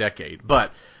villains of the decade.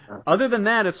 But other than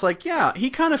that, it's like, yeah, he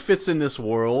kind of fits in this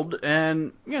world,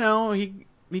 and, you know, he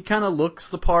kind of looks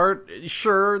the part.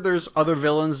 Sure, there's other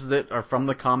villains that are from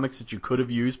the comics that you could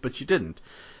have used, but you didn't.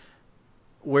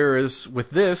 Whereas with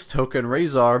this, Toka and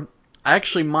Razor, I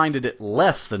actually minded it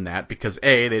less than that, because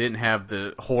A, they didn't have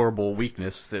the horrible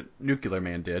weakness that Nuclear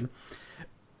Man did.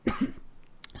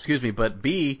 Excuse me, but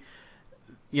B,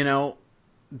 you know,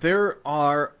 there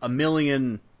are a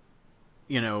million,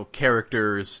 you know,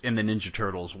 characters in the Ninja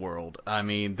Turtles world. I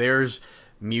mean, there's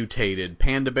mutated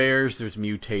panda bears, there's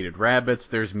mutated rabbits,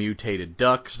 there's mutated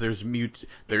ducks, there is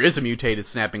a mutated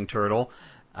snapping turtle.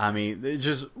 I mean, it's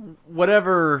just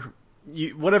whatever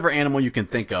animal you can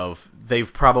think of,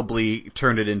 they've probably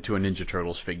turned it into a Ninja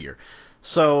Turtles figure.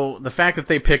 So the fact that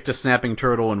they picked a snapping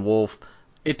turtle and wolf,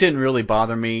 it didn't really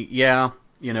bother me. Yeah,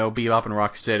 you know, Bebop and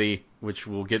Rocksteady, which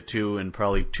we'll get to in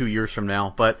probably 2 years from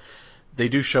now, but they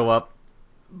do show up.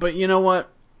 But you know what?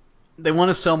 They want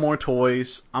to sell more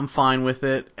toys. I'm fine with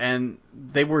it, and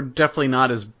they were definitely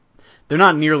they're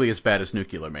not nearly as bad as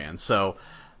Nuclear Man. So,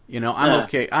 you know, I'm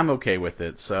okay. I'm okay with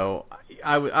it. So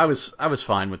I was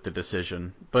fine with the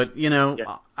decision. But you know,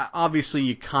 obviously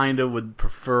you kind of would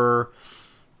prefer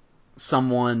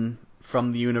someone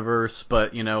from the universe,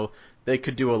 but you know, they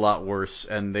could do a lot worse,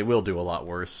 and they will do a lot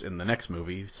worse in the next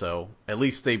movie. So at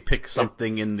least they pick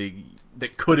something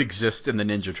that could exist in the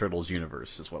Ninja Turtles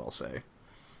universe, is what I'll say.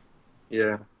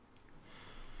 Yeah.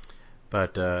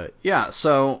 But yeah.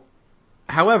 So,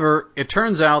 however, it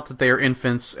turns out that they are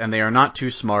infants and they are not too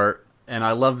smart. And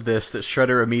I love this, that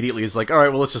Shredder immediately is like, all right,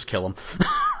 well, let's just kill them.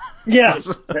 Yeah.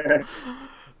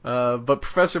 But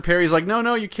Professor Perry's like,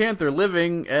 no, you can't. They're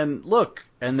living, and look.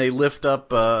 And they lift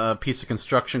up a piece of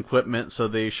construction equipment, so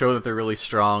they show that they're really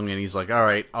strong. And he's like, all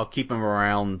right, I'll keep them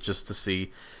around just to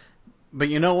see. But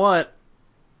you know what?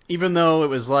 Even though it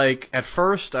was like, at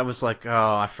first, I was like,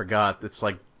 oh, I forgot. It's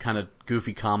like kind of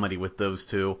goofy comedy with those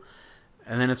two.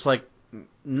 And then it's like,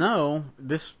 no,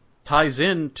 this ties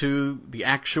into the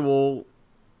actual...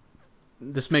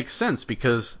 This makes sense,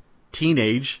 because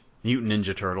Teenage Mutant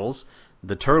Ninja Turtles,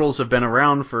 the Turtles have been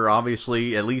around for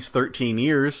obviously at least 13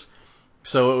 years,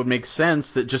 so it would make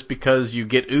sense that just because you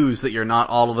get ooze that you're not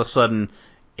all of a sudden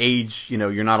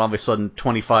you're not all of a sudden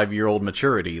 25-year-old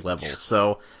maturity level.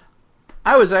 So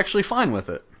I was actually fine with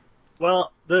it.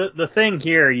 Well, the thing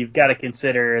here you've got to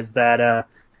consider is that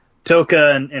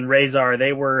Toka and Razor,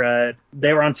 they were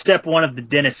on step 1 of the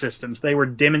Dennis systems. They were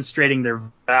demonstrating their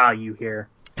value here.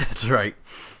 That's right.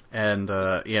 And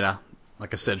you know,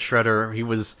 like I said, Shredder,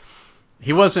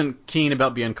 he wasn't keen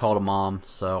about being called a mom,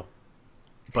 so.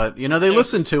 But you know, they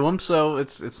listened to him, so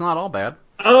it's not all bad.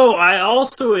 Oh, I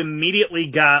also immediately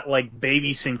got like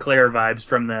Baby Sinclair vibes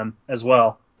from them as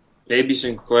well. Baby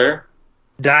Sinclair?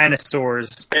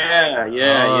 Dinosaurs. Yeah.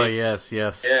 Oh, yes.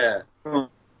 Yeah. Oh,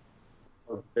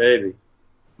 baby.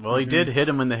 Well, he did hit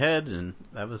him in the head, and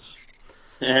that was...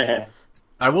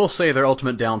 I will say their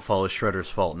ultimate downfall is Shredder's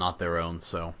fault, not their own,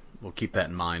 so we'll keep that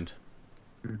in mind.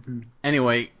 Mm-hmm.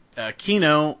 Anyway,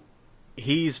 Kino,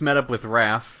 he's met up with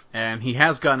Raph, and he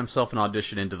has gotten himself an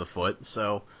audition into the Foot,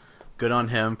 so good on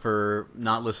him for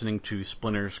not listening to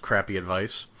Splinter's crappy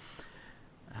advice.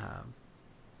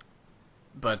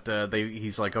 But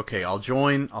he's like, okay, I'll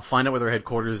join, I'll find out where their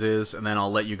headquarters is, and then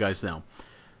I'll let you guys know.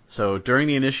 So during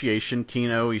the initiation,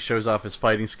 Kino, he shows off his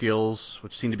fighting skills,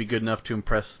 which seem to be good enough to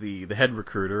impress the head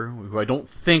recruiter, who I don't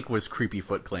think was Creepy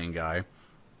Foot Clan guy.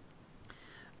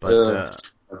 But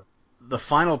the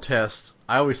final test,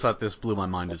 I always thought this blew my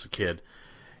mind as a kid.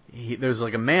 There's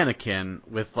like a mannequin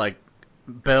with like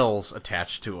bells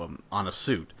attached to him on a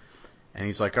suit. And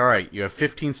he's like, alright, you have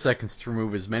 15 seconds to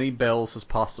remove as many bells as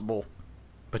possible,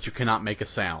 but you cannot make a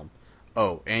sound.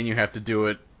 Oh, and you have to do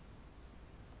it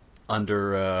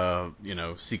under,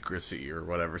 secrecy or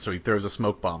whatever. So he throws a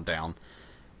smoke bomb down.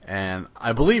 And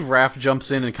I believe Raph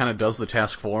jumps in and kind of does the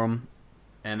task for him.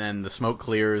 And then the smoke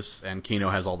clears, and Kino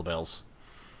has all the bells.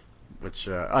 Which,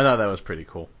 I thought that was pretty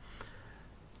cool.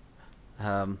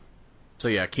 So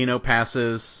yeah, Kino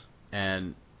passes,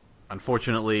 and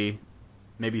unfortunately,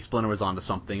 maybe Splinter was onto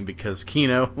something, because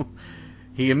Kino,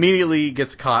 he immediately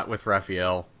gets caught with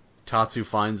Raphael. Tatsu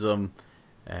finds him,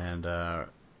 and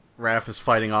Raph is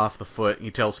fighting off the Foot.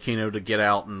 He tells Kino to get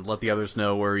out and let the others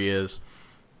know where he is.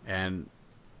 And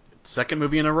second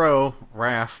movie in a row,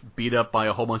 Raph beat up by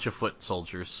a whole bunch of Foot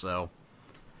soldiers, so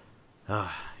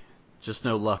just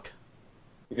no luck.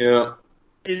 Yeah.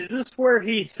 Is this where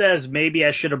he says maybe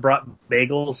I should have brought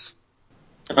bagels?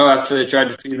 Oh, after they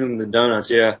tried to feed them the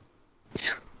donuts, yeah.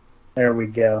 There we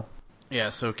go.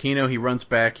 Yeah, so Kino, he runs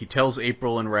back. He tells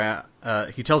April that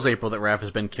Raph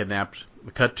has been kidnapped.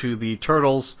 We cut to the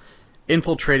Turtles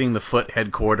infiltrating the Foot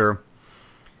headquarters.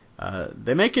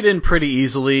 They make it in pretty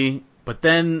easily, but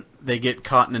then they get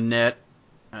caught in a net.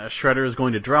 Shredder is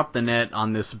going to drop the net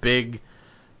on this big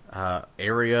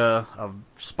area of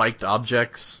spiked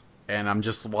objects, and I'm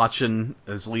just watching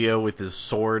as Leo with his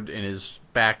sword in his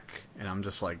back, and I'm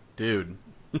just like, dude,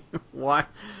 why?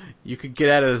 You could get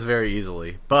out of this very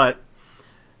easily. But,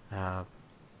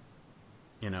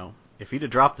 if he'd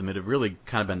have dropped him, it'd have really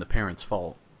kind of been the parents'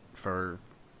 fault for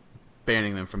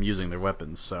banning them from using their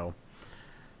weapons. So,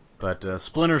 but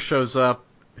Splinter shows up,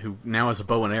 who now has a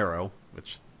bow and arrow,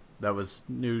 which that was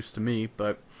news to me,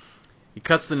 but he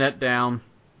cuts the net down,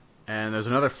 and there's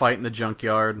another fight in the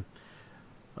junkyard.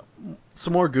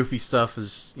 Some more goofy stuff,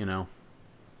 as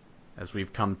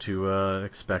we've come to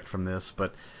expect from this.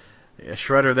 But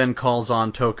Shredder then calls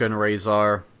on Tokka and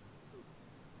Razor.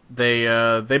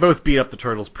 They both beat up the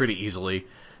Turtles pretty easily.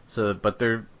 But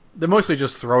they're mostly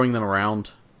just throwing them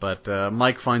around. But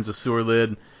Mike finds a sewer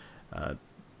lid.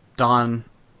 Don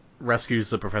rescues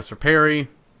the Professor Perry.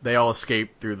 They all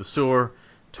escape through the sewer.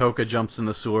 Tokka jumps in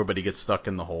the sewer, but he gets stuck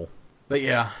in the hole. But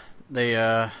yeah,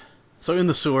 so in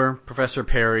the sewer, Professor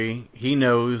Perry, he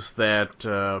knows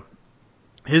that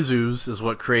his ooze is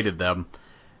what created them,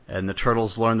 and the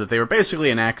Turtles learn that they were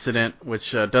basically an accident,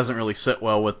 which doesn't really sit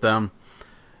well with them.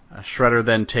 Shredder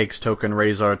then takes Tokka and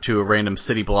Razor to a random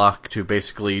city block to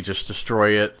basically just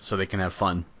destroy it so they can have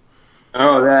fun.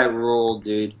 Oh, that ruled,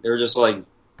 dude. They were just like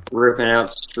ripping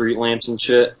out street lamps and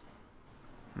shit.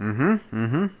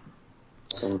 Awesome.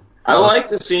 I like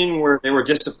the scene where they were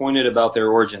disappointed about their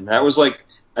origin. That was like,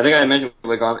 I think I mentioned,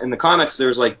 like in the comics,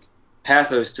 there's like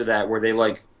pathos to that, where they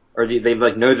like, or they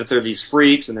like know that they're these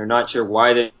freaks and they're not sure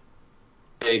why they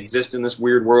exist in this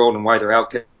weird world and why they're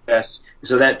outcasts.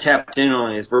 So that tapped in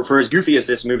on it. For as goofy as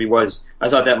this movie was, I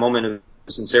thought that moment of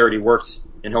sincerity worked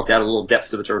and helped add a little depth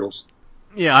to the Turtles.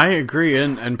 Yeah, I agree,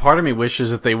 and part of me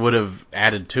wishes that they would have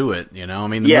added to it, I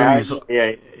mean, the movie's...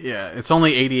 Yeah, it's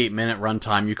only 88-minute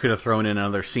runtime. You could have thrown in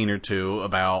another scene or two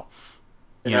about,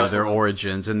 their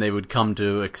origins, and they would come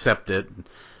to accept it.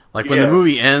 Like, when the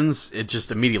movie ends, it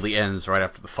just immediately ends right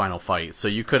after the final fight. So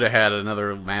you could have had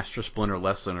another Master Splinter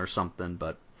lesson or something,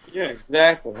 but... Yeah,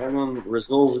 exactly. Have them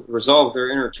resolve their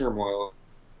inner turmoil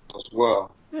as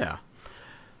well. Yeah.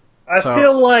 I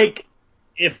feel like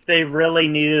if they really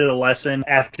needed a lesson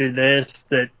after this,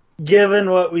 that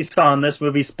given what we saw in this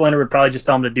movie, Splinter would probably just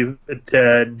tell them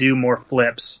to do more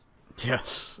flips.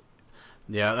 Yes.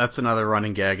 Yeah, that's another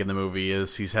running gag in the movie,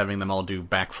 is he's having them all do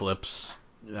backflips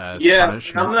as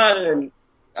punishment.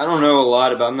 I don't know a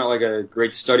lot about, I'm not like a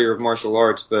great studier of martial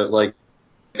arts, but like,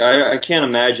 I can't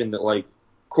imagine that like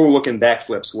cool looking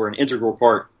backflips were an integral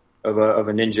part of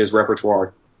a ninja's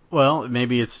repertoire. Well,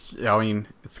 maybe it's kind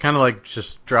of like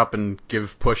just drop and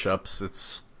give push-ups.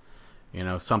 It's,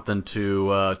 something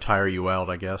to tire you out,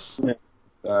 I guess.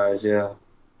 Yeah.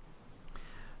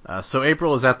 So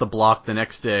April is at the block the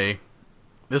next day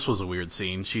this was a weird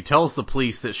scene. She tells the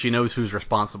police that she knows who's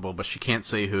responsible, but she can't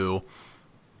say who.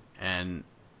 And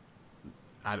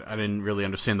I didn't really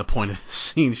understand the point of this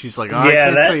scene. She's like, I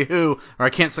can't say who, or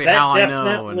I can't say how I know.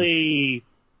 That definitely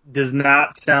does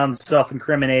not sound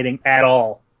self-incriminating at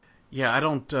all. Yeah, I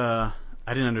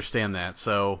didn't understand that.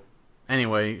 So,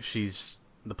 anyway,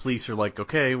 the police are like,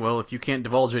 okay, well, if you can't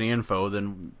divulge any info,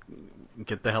 then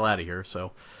get the hell out of here.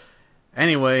 So,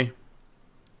 anyway,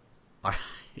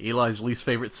 Eli's least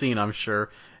favorite scene, I'm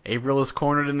sure. April is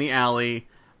cornered in the alley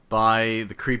by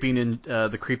the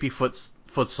creepy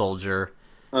foot soldier.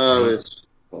 Oh, it's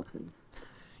fucking...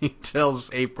 He tells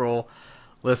April,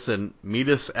 listen, meet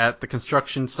us at the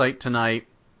construction site tonight,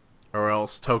 or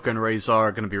else Toka and Razor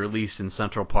are going to be released in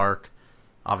Central Park.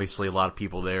 Obviously, a lot of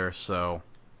people there, so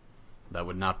that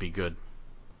would not be good.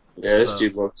 Yeah, this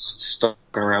dude looks stuck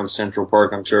around Central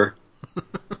Park, I'm sure.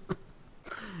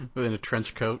 Within a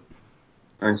trench coat.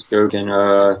 Ernst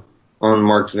Goken,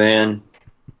 unmarked van.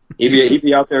 He'd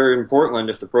be out there in Portland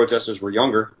if the protesters were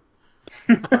younger.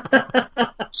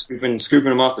 Scooping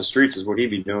them off the streets is what he'd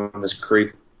be doing, this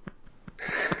creep.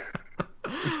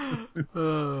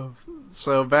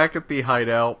 So back at the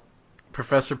hideout,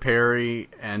 Professor Perry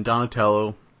and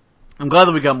Donatello. I'm glad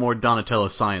that we got more Donatello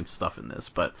science stuff in this,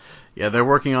 but yeah, they're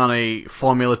working on a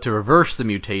formula to reverse the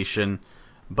mutation,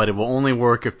 but it will only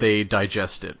work if they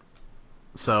digest it.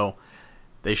 So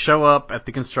they show up at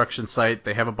the construction site.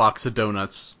 They have a box of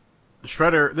donuts.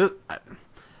 Shredder, I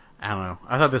don't know.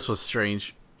 I thought this was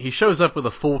strange. He shows up with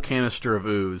a full canister of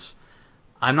ooze.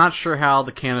 I'm not sure how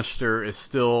the canister is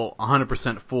still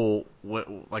 100% full.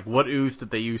 What ooze did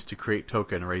they use to create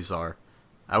Toka and Razor?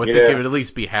 I would think it would at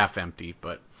least be half empty,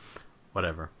 but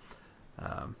whatever.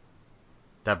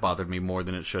 That bothered me more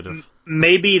than it should have.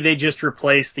 Maybe they just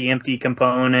replaced the empty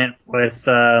component with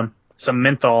some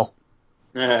menthol.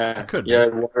 It could be. Yeah,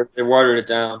 they watered it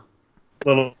down.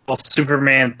 Little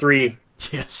Superman 3.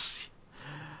 Yes.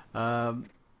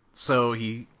 So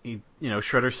he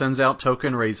Shredder sends out Toka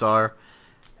and Razor,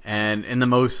 and in the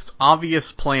most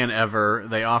obvious plan ever,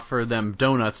 they offer them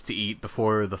donuts to eat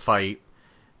before the fight.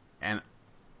 And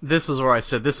this is where I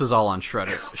said this is all on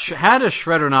Shredder. How does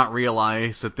Shredder not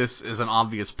realize that this is an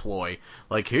obvious ploy?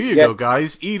 Like, here you go,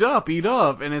 guys, eat up,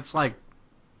 and it's like,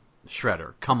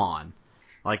 Shredder, come on.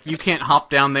 Like, you can't hop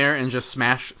down there and just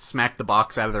smack the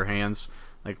box out of their hands.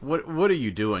 Like, what are you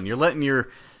doing? You're letting your,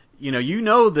 you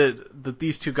know that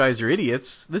these two guys are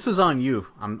idiots. This is on you.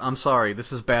 I'm sorry.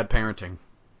 This is bad parenting.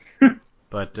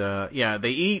 But yeah,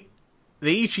 they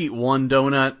each eat one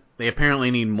donut. They apparently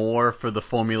need more for the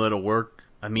formula to work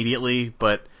immediately.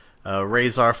 But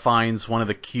Razor finds one of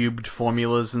the cubed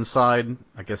formulas inside.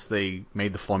 I guess they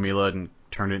made the formula and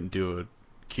turned it into a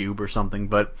cube or something.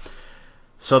 But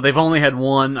so they've only had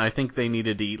one. I think they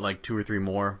needed to eat like 2 or 3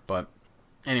 more. But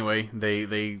anyway,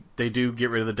 they do get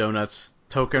rid of the donuts.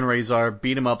 Toka and Razor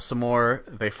beat them up some more.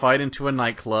 They fight into a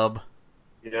nightclub.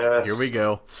 Yes. Here we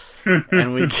go.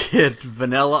 And we get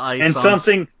Vanilla Ice.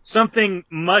 And something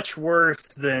much worse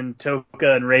than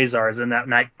Toka and Razor is in that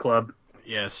nightclub.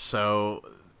 Yes, so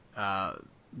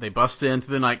they bust into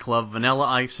the nightclub. Vanilla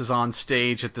Ice is on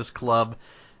stage at this club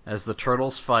as the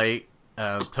Turtles fight.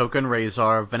 Toka and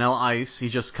Razor. Vanilla Ice, he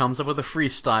just comes up with a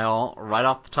freestyle right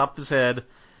off the top of his head.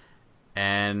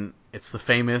 And it's the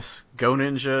famous Go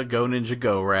Ninja,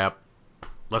 Go rap.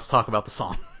 Let's talk about the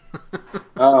song.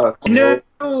 Vanilla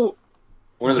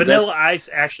Ice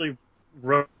actually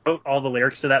wrote all the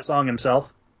lyrics to that song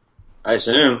himself. I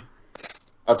assume.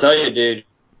 I'll tell you, dude.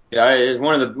 Yeah, it's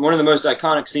one of the most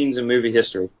iconic scenes in movie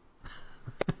history.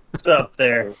 It's up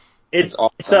there. It's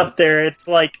up there. It's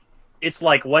like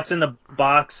what's in the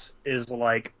box is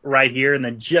like right here, and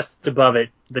then just above it,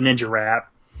 the ninja rap.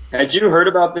 Had you heard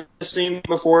about this scene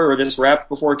before, or this rap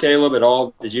before, Caleb, at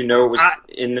all? Did you know it was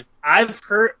in the... I've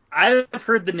heard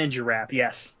the ninja rap,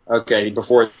 yes. Okay,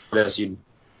 before this,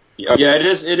 yeah, it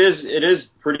is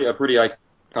a pretty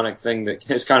iconic thing that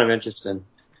is kind of interesting.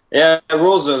 Yeah,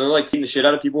 rules though, they're like beating the shit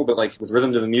out of people, but like with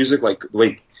rhythm to the music, like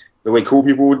the way cool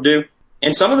people would do.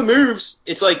 And some of the moves,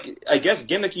 it's like, I guess,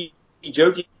 gimmicky,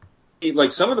 jokey.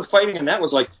 Like some of the fighting in that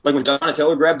was like when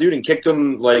Donatello grabbed dude and kicked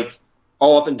him like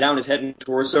all up and down his head and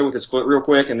torso with his foot real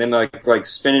quick, and then like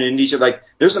spinning into each other. Like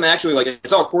there's some actually like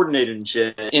it's all coordinated and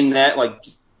shit in that, like,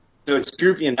 so it's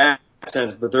goofy in that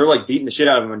sense, but they're like beating the shit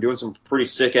out of him and doing some pretty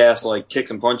sick ass like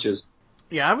kicks and punches.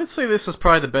 Yeah, I would say this is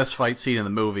probably the best fight scene in the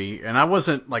movie, and I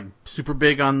wasn't like super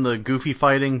big on the goofy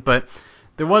fighting, but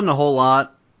there wasn't a whole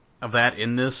lot of that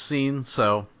in this scene,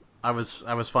 so I was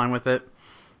fine with it.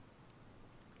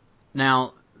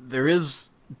 Now, there is,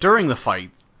 during the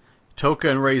fight, Toka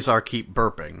and Razor keep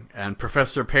burping, and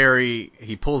Professor Perry,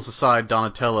 he pulls aside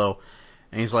Donatello,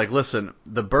 and he's like, listen,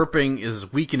 the burping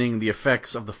is weakening the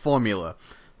effects of the formula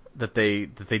that they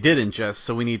did ingest,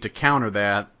 so we need to counter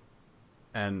that,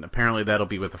 and apparently that'll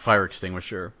be with the fire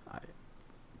extinguisher.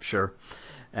 Sure.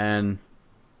 And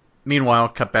meanwhile,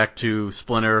 cut back to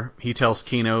Splinter. He tells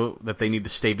Kino that they need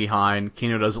to stay behind.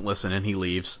 Kino doesn't listen, and he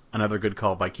leaves. Another good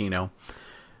call by Kino.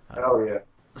 Oh, yeah.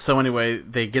 So anyway,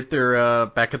 they get their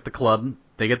back at the club.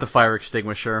 They get the fire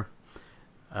extinguisher.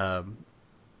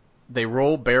 They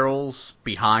roll barrels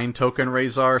behind Toka and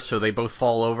Razor, so they both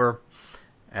fall over.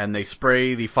 And they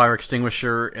spray the fire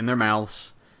extinguisher in their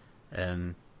mouths.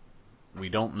 And we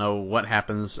don't know what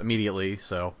happens immediately.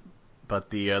 But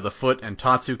the Foot and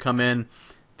Tatsu come in.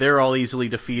 They're all easily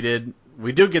defeated.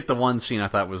 We do get the one scene I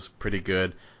thought was pretty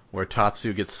good, where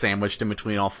Tatsu gets sandwiched in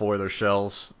between all four of their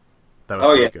shells. That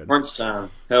was pretty good. Crunch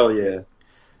time. Hell yeah.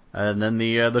 And then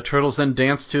the Turtles then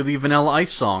dance to the Vanilla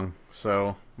Ice song.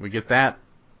 So we get that,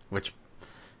 which,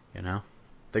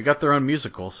 they got their own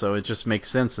musical, so it just makes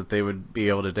sense that they would be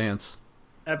able to dance.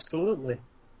 Absolutely.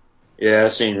 Yeah,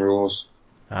 that scene rules.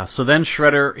 So then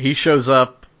Shredder, he shows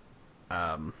up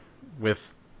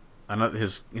with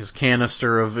his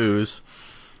canister of ooze.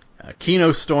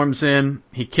 Kino storms in.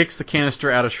 He kicks the canister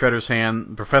out of Shredder's hand.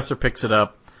 The Professor picks it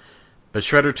up. But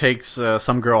Shredder takes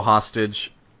some girl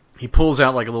hostage. He pulls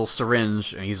out like a little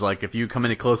syringe, and he's like, if you come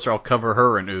any closer, I'll cover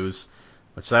her in ooze.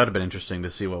 Which that would have been interesting to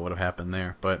see what would have happened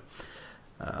there. But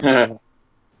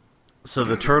so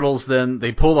the Turtles then,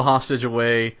 they pull the hostage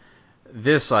away.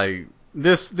 This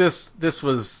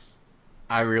was,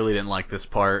 I really didn't like this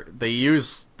part.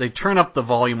 They turn up the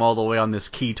volume all the way on this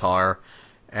keytar,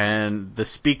 and the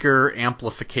speaker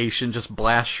amplification just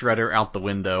blasts Shredder out the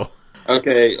window.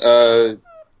 Okay,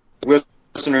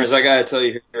 listeners, I gotta tell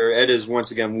you here, Ed is once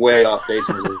again way off base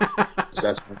in his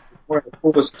assessment. One of the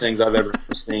coolest things I've ever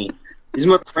seen. He's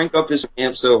gonna crank up this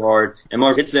amp so hard, and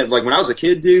Mark hits that. Like when I was a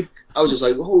kid, dude, I was just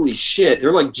like, holy shit,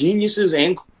 they're like geniuses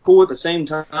and cool at the same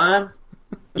time.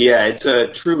 Yeah, it's a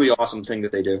truly awesome thing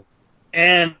that they do.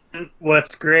 And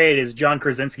what's great is John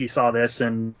Krasinski saw this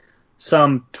and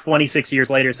some 26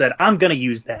 years later said, I'm going to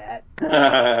use that.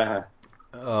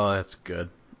 Oh, that's good.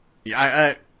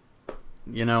 Yeah,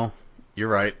 you're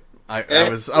right. I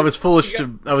was foolish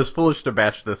to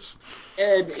bash this.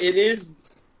 Ed, it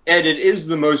is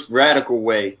the most radical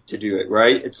way to do it,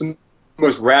 right? It's the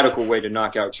most radical way to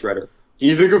knock out Shredder. Can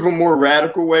you think of a more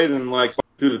radical way than like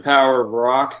through the power of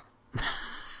rock?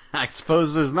 I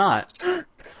suppose there's not.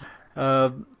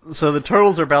 So the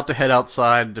Turtles are about to head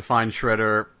outside to find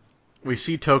Shredder. We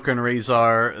see Toka and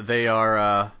Razor. They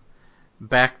are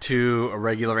back to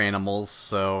regular animals,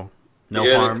 so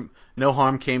no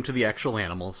harm came to the actual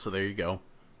animals. So there you go.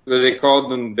 They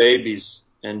called them babies,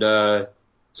 and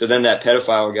so then that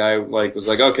pedophile guy was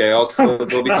like, okay,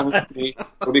 they'll be coming with me.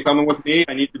 They'll be coming with me.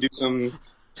 I need to do some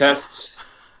tests.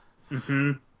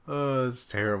 Mm-hmm. Oh, it's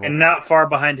terrible. And not far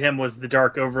behind him was the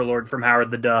Dark Overlord from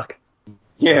Howard the Duck.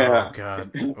 Yeah. Oh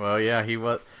God. Well, yeah, he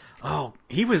was. Oh,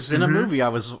 he was in a movie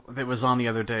that was on the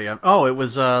other day. Oh, it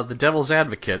was The Devil's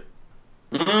Advocate.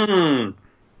 Mm.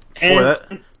 Boy,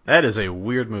 that is a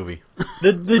weird movie.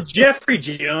 The Jeffrey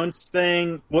Jones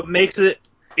thing, what makes it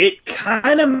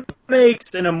kind of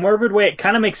makes, in a morbid way, it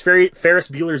kind of makes Ferris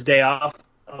Bueller's Day Off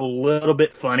a little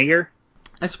bit funnier.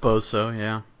 I suppose so,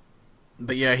 yeah.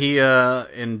 But yeah, he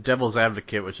in Devil's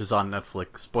Advocate, which is on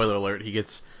Netflix, spoiler alert, he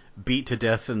gets beat to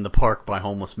death in the park by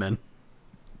homeless men.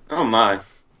 Oh my.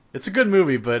 It's a good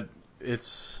movie, but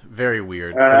it's very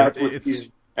weird. That's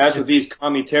what these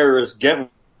commie terrorists get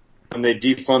when they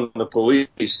defund the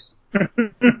police.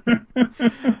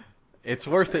 It's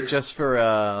worth it just for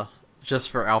Al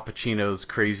Pacino's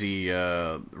crazy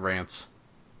rants.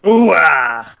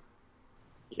 Ooh-ah!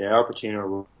 Yeah, Al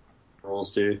Pacino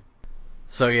rules, dude.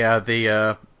 So yeah,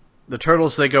 the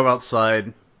Turtles, they go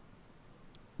outside.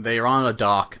 They are on a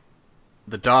dock.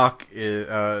 The dock is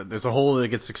there's a hole that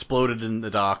gets exploded in the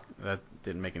dock. That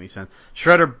didn't make any sense.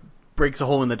 Shredder breaks a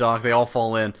hole in the dock. They all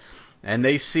fall in, and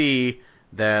they see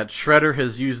that Shredder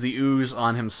has used the ooze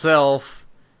on himself,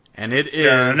 and it is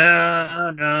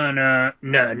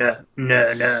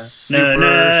Super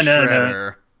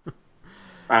Shredder.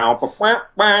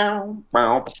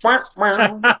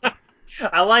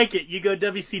 I like it. You go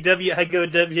WCW, I go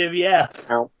WWF.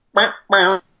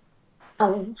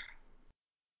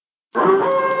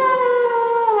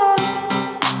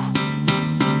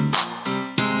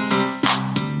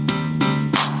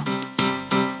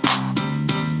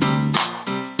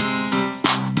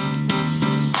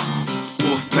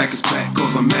 Wolfpack is back,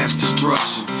 cause I'm mass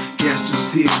destruction. Guess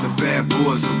who's here? The bad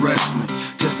boys arrest me.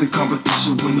 Just a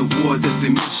competition, win the war, that's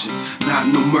their mission. Not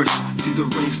no mercy, see the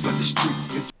ranks like the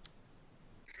street.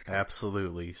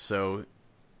 Absolutely. So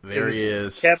there It he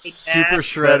was is, Kevin Super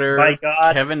Nash, Shredder, but by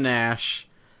God, Kevin Nash.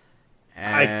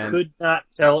 And, I could not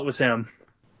tell it was him.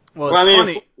 Well, Well, it's I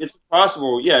mean, funny. it's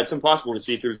impossible. Yeah, it's impossible to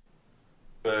see through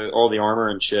all the armor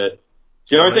and shit.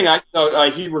 The only thing I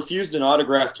know, he refused an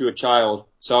autograph to a child,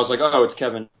 so I was like, oh, it's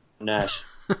Kevin Nash.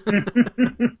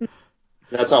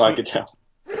 That's all I could tell.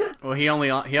 Well, he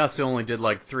also only did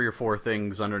like 3 or 4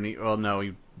 things underneath. Well, no,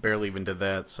 he barely even did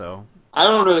that. So I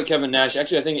don't know that Kevin Nash.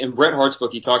 Actually, I think in Bret Hart's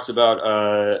book he talks about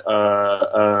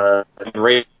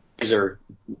Razor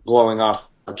blowing off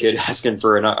a kid asking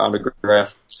for an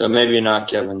autograph. So maybe not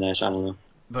Kevin Nash. I don't know.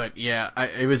 But yeah,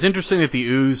 it was interesting that the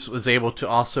Ooze was able to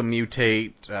also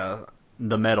mutate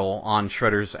the metal on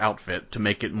Shredder's outfit to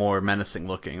make it more menacing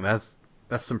looking. That's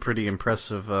some pretty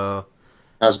impressive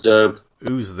That's dope.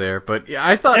 Ooze there. But yeah,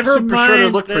 I thought Never Super mind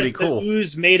Shredder looked that pretty the cool.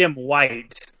 ooze made him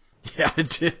white. Yeah,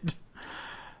 it did.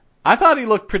 I thought he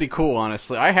looked pretty cool,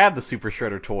 honestly. I had the Super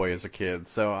Shredder toy as a kid,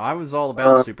 so I was all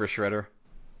about Super Shredder.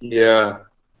 Yeah.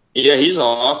 Yeah, he's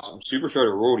awesome. Super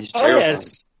Shredder ruled. He's Oh terrifying.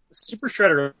 yes, Super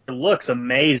Shredder looks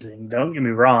amazing. Don't get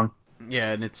me wrong.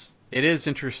 Yeah, and it is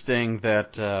interesting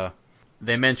that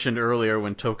they mentioned earlier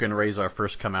when Toka and Razor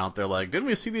first come out, they're like, didn't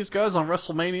we see these guys on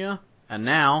WrestleMania? And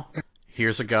now,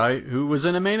 here's a guy who was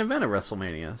in a main event of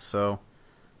WrestleMania, so...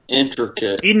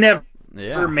 Intricate. He never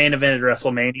Yeah. main evented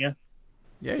WrestleMania.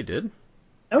 Yeah, he did.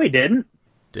 No, he didn't.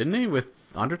 Didn't he, with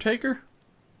Undertaker?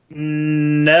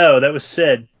 No, that was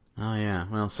Sid. Oh, yeah.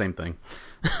 Well, same thing.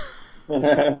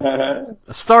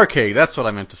 Starcade, that's what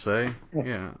I meant to say.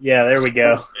 Yeah. Yeah, there we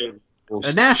go.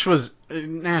 Nash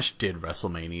did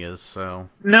WrestleManias, so...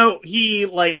 No, he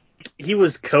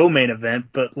was co-main event,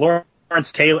 but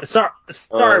Lawrence Taylor. Sorry,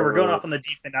 we're going off on the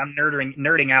deep end. I'm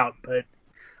nerding out, but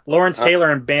Lawrence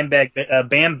Taylor and Bam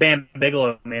Bam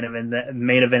Bigelow main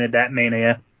evented that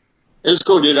Mania. It was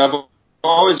cool, dude. I've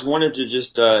always wanted to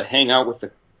just hang out with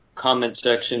the comment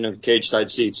section of cage side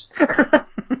seats.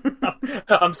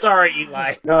 I'm sorry,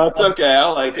 Eli. No, it's okay. I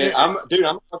like it. I'm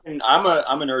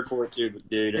a nerd for it too,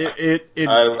 dude. I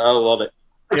love it.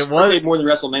 It was more than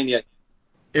WrestleMania.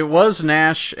 It was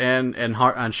Nash and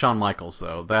Shawn Michaels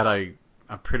though. That I'm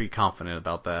pretty confident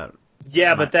about that.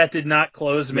 Yeah, but that did not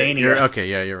close Mania. Okay,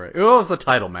 yeah, you're right. Well, it was a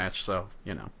title match, so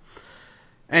you know.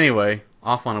 Anyway,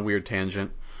 off on a weird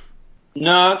tangent.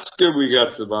 No, it's good we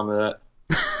got to the bottom of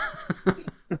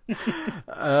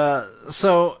that.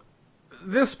 So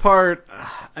this part,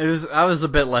 I was a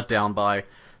bit let down by.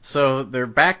 So they're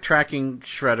backtracking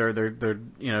Shredder.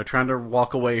 They're trying to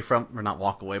walk away from, or not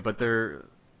walk away, but they're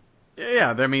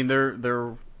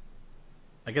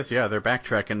I guess they're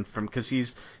backtracking from because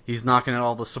he's knocking out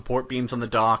all the support beams on the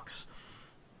docks,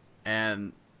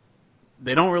 and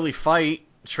they don't really fight.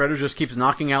 Shredder just keeps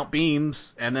knocking out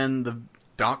beams, and then the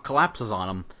dock collapses on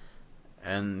him,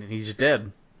 and he's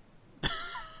dead.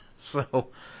 So,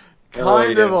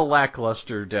 kind of a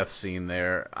lackluster death scene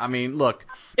there. I mean, look.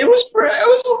 It was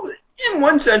in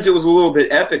one sense it was a little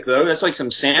bit epic though. That's like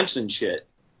some Samson shit.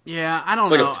 Yeah, I don't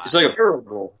know. It's like a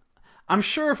parable. I'm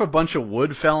sure if a bunch of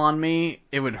wood fell on me,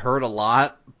 it would hurt a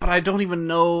lot, but I don't even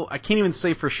know. I can't even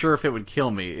say for sure if it would kill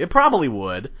me. It probably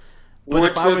would.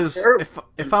 But if I was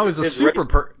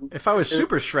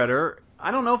Super Shredder,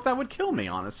 I don't know if that would kill me,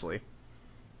 honestly.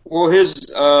 Well,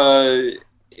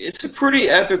 it's a pretty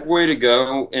epic way to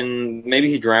go, and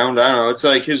maybe he drowned. I don't know. It's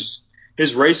like his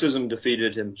racism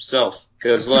defeated himself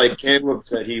because, like Caleb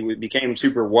said, he became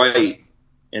super white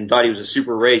and thought he was a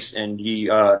super race, and he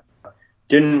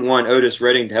didn't want Otis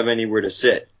Redding to have anywhere to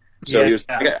sit. So he was,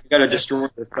 I got to destroy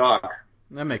the dock.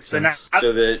 That makes sense.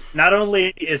 Not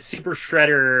only is Super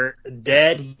Shredder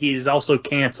dead, he's also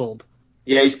canceled.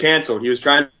 Yeah, he's canceled. He was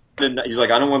trying to. He's like,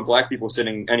 I don't want black people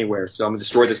sitting anywhere, so I'm gonna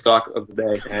destroy this dock of the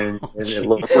bay. And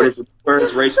look where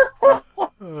his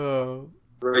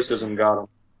racism got him.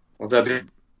 Well, that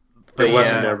be a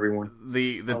lesson to everyone.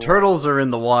 The turtles are in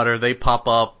the water. They pop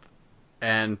up,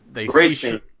 and they Great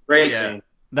scene.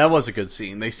 That was a good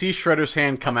scene. They see Shredder's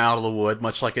hand come out of the wood,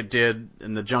 much like it did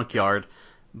in the junkyard,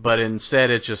 but instead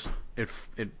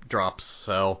it drops.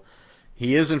 So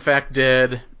he is in fact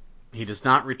dead. He does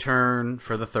not return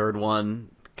for the third one.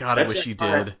 God, I wish he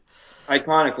did.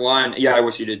 Iconic line. Yeah, I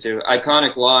wish he did too.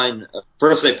 Iconic line.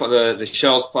 First, the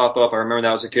shells pop up. I remember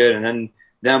that was a kid, and then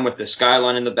them with the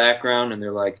skyline in the background, and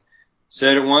they're like,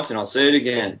 "Said it once, and I'll say it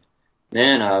again.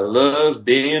 Man, I love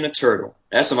being a turtle."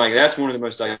 That's one of the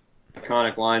most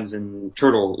iconic lines in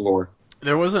turtle lore.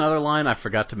 There was another line I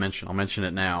forgot to mention. I'll mention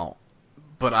it now.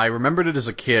 But I remembered it as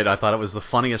a kid. I thought it was the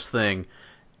funniest thing.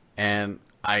 And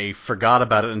I forgot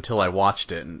about it until I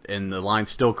watched it, and the line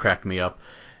still cracked me up,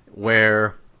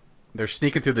 where they're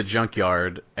sneaking through the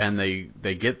junkyard, and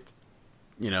they get,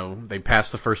 they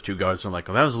pass the first two guards, and they're like,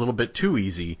 oh, that was a little bit too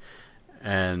easy.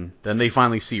 And then they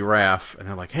finally see Raph, and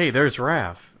they're like, hey, there's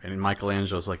Raph. And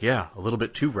Michelangelo's like, yeah, a little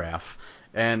bit too Raph.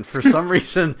 And for some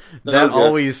reason,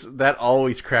 that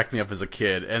always cracked me up as a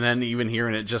kid. And then even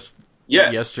hearing it just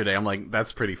yesterday, I'm like,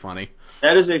 that's pretty funny.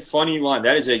 That is a funny line.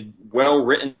 That is a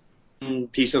well-written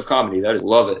piece of comedy.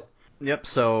 Love it. Yep,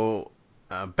 so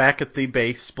back at the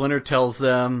base, Splinter tells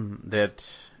them that,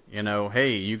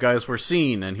 hey, you guys were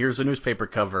seen, and here's a newspaper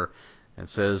cover. It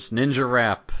says Ninja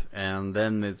Rap, and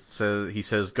then he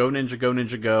says, go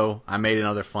Ninja, go. I made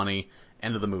another funny.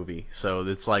 End of the movie. So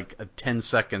it's like 10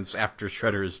 seconds after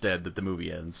Shredder is dead that the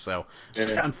movie ends. So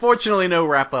unfortunately, no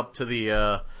wrap up to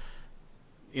the,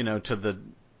 to the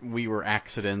we were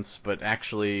accidents, but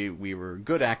actually we were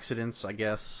good accidents, I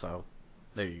guess. So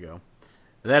there you go.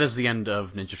 That is the end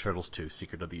of Ninja Turtles 2: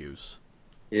 Secret of the Ooze.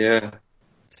 Yeah.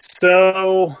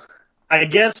 So I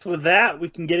guess with that, we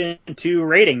can get into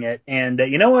rating it. And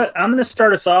you know what? I'm going to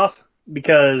start us off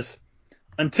because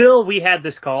until we had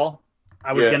this call,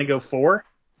 I was going to go 4.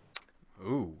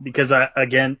 Ooh. Because,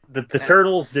 the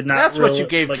Turtles did not That's really, what you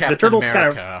gave Captain the Turtles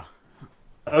America.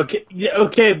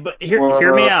 Okay, but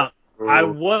hear me out. I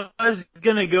was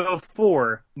going to go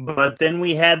 4, but then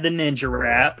we had the Ninja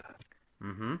Rap.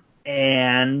 Mm-hmm.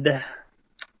 And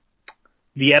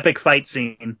the epic fight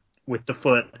scene with the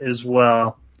foot as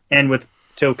well. And with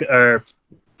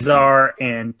Czar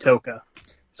and Toka.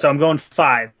 So I'm going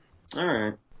 5. All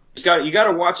right. You got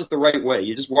to watch it the right way.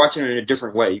 You're just watching it in a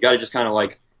different way. You got to just kind of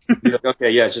be like, okay,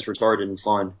 yeah, it's just retarded and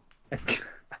fun.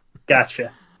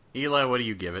 Gotcha. Eli, what do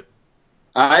you give it?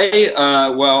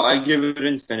 I give it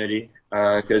infinity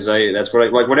because that's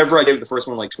what whatever I gave the first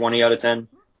one 20 out of 10.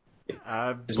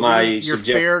 Is my your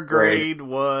fair grade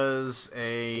was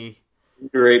a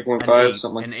 8.5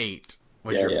 something. An 8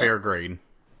 was your fair grade.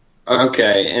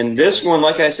 Okay, and this one,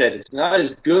 like I said, it's not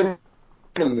as good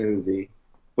a movie,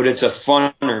 but it's a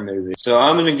funner movie. So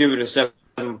I'm going to give it a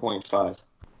 7.5.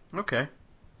 Okay.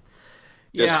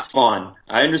 Just fun.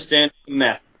 I understand the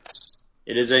mess.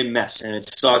 It is a mess, and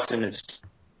it sucks, and it's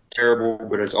terrible,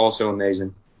 but it's also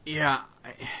amazing. Yeah,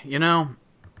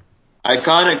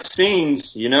 iconic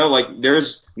scenes,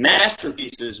 there's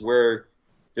masterpieces where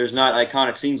there's not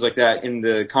iconic scenes like that in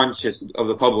the conscious of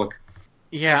the public.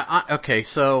 Yeah, okay,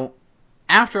 so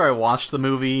after I watched the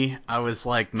movie, I was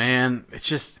like, man, it's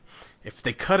just, if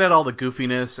they cut out all the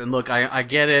goofiness, and look, I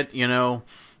get it,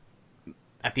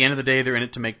 at the end of the day, they're in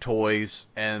it to make toys,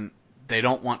 and they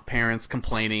don't want parents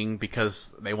complaining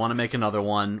because they want to make another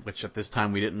one, which at this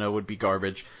time we didn't know would be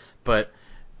garbage, but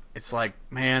it's like,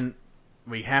 man,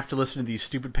 we have to listen to these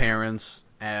stupid parents,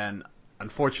 and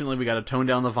unfortunately we got to tone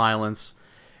down the violence.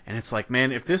 And it's like,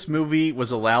 man, if this movie was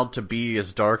allowed to be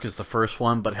as dark as the first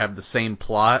one but have the same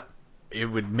plot, it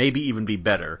would maybe even be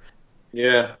better.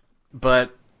 Yeah.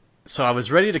 But, so I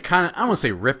was ready to I don't want to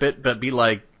say rip it, but be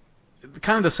like,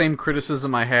 kind of the same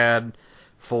criticism I had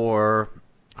for,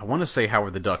 I want to say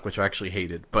Howard the Duck, which I actually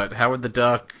hated. But Howard the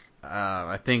Duck,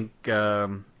 I think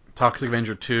Toxic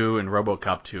Avenger 2 and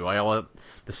RoboCop 2, I all have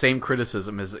the same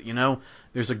criticism is that,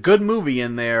 there's a good movie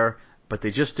in there, but they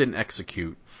just didn't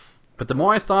execute. But the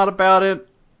more I thought about it,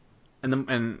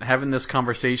 and having this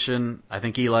conversation, I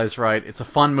think Eli's right. It's a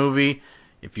fun movie.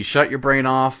 If you shut your brain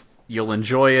off, you'll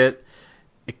enjoy it.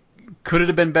 Could it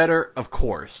have been better? Of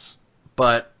course.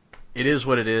 But it is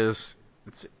what it is.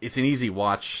 It's an easy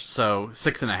watch, so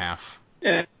 6.5.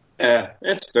 Yeah,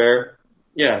 that's fair.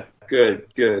 Yeah, good.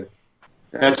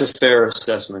 That's a fair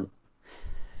assessment.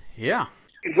 Yeah.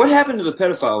 What happened to the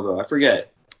pedophile, though? I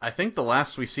forget. I think the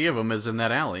last we see of him is in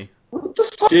that alley. What the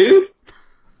fuck, dude?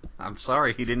 I'm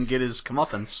sorry, he didn't get his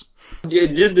comeuppance. Yeah,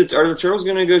 are the Turtles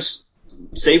going to go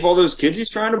save all those kids he's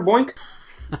trying to boink?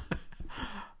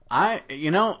 I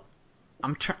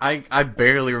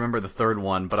barely remember the third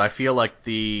one, but I feel like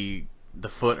the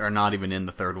foot are not even in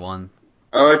the third one.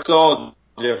 Oh, it's all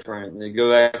different. They go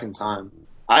back in time.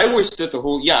 I wish that the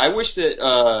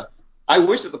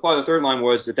part of the third line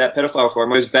was that pedophile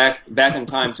farm was back in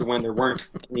time to when there weren't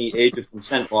any age of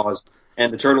consent laws,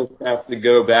 and the Turtles have to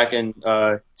go back and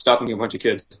stopping a bunch of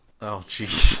kids. Oh,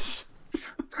 jeez.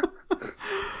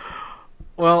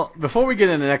 Well, before we get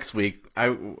into next week, I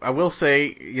will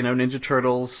say, Ninja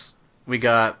Turtles, we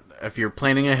got, if you're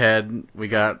planning ahead, we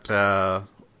got,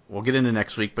 we'll get into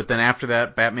next week, but then after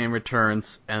that, Batman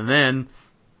Returns, and then,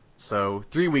 so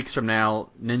 3 weeks from now,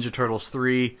 Ninja Turtles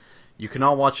 3, you can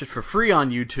all watch it for free on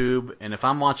YouTube, and if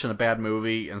I'm watching a bad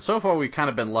movie, and so far we've kind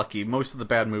of been lucky, most of the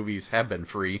bad movies have been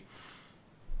free,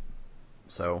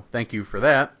 So thank you for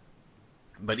that.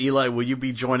 But Eli, will you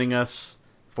be joining us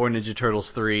for Ninja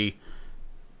Turtles 3?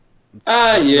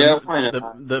 Yeah, why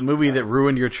not? The movie that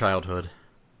ruined your childhood.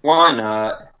 Why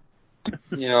not?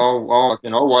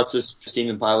 I'll watch this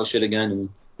steaming pile of shit again, and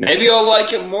maybe I'll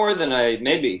like it more than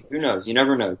maybe. Who knows? You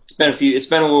never know. It's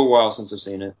been a little while since I've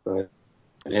seen it, but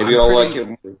maybe I'll like it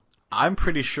more. I'm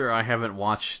pretty sure I haven't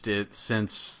watched it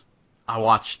since I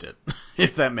watched it,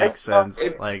 if that makes sense.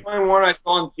 It's Like, the only one I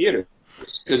saw in theater.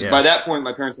 Because by that point,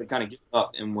 my parents had kind of given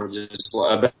up and were just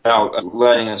about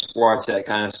letting us watch that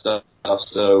kind of stuff.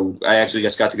 So I actually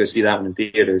just got to go see that one in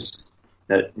theaters.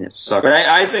 That sucked. But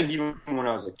I think even when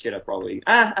I was a kid, I probably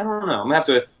I don't know. I'm gonna have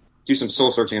to do some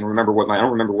soul searching and remember I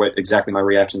don't remember what exactly my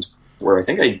reactions were. I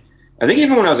think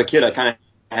even when I was a kid, I kind of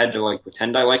had to like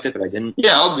pretend I liked it, but I didn't.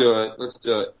 Yeah, I'll do it. Let's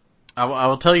do it. I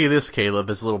will tell you this, Caleb,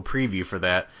 as a little preview for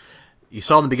that. You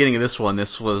saw in the beginning of this one,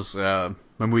 this was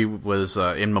when we was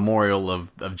in memorial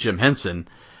of Jim Henson.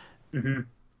 Mm-hmm.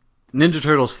 Ninja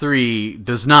Turtles 3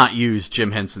 does not use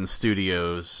Jim Henson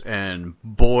Studios, and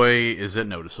boy, is it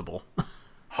noticeable.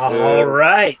 All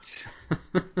right.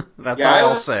 That's all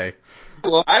I'll say.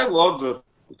 I love the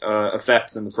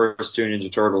effects in the first two Ninja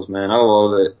Turtles, man. I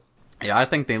love it. Yeah, I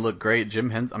think they look great.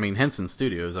 Henson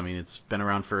Studios. I mean, it's been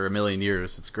around for a million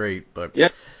years. It's great, but yeah.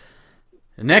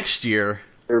 Next year,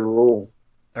 or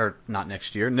not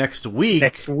next year, next week.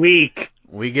 Next week,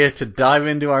 we get to dive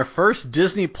into our first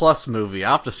Disney Plus movie.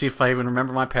 I'll have to see if I even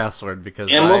remember my password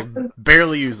because Hamilton? I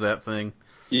barely use that thing.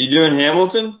 You doing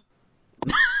Hamilton?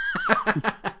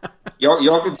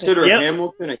 Y'all consider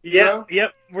Hamilton a hero?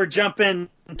 Yep. We're jumping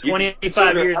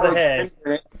 25 years ahead.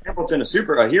 Hamilton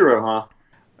a hero, huh?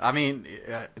 I mean,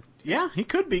 yeah, he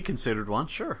could be considered one,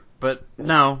 sure. But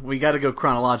no, we got to go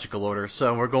chronological order.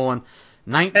 So we're going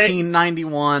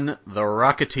 1991, The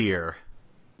Rocketeer.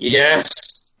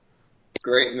 Yes.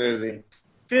 Great movie. I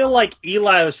feel like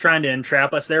Eli was trying to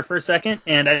entrap us there for a second,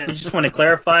 and I just want to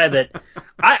clarify that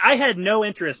I had no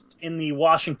interest in the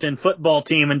Washington football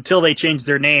team until they changed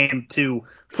their name to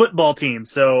football team.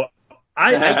 So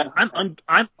I'm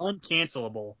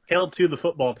uncancelable. Hail to the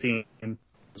football team.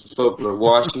 The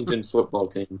Washington football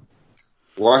team.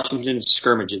 Washington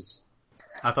scrimmages.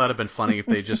 I thought it'd been funny if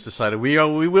they just decided we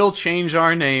will change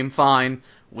our name. Fine,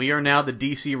 we are now the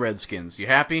DC Redskins. You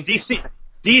happy?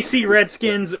 DC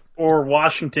Redskins or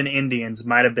Washington Indians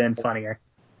might have been funnier.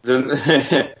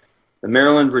 The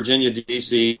Maryland, Virginia,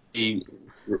 DC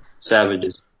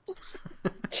Savages.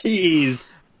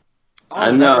 Jeez.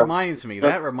 Oh, that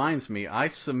reminds me. I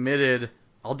submitted.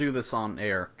 I'll do this on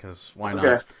air because why not?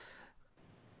 Okay.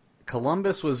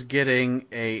 Columbus was getting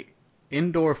a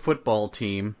indoor football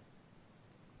team,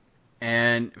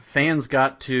 and fans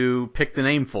got to pick the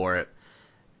name for it.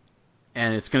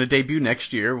 And it's going to debut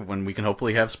next year when we can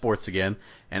hopefully have sports again.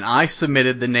 And I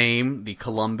submitted the name the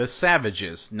Columbus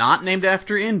Savages, not named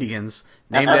after Indians,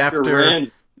 named after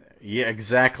Randy. Yeah,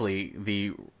 exactly,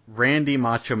 the Randy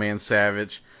Macho Man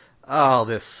Savage. Oh,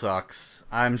 this sucks.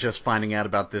 I'm just finding out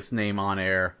about this name on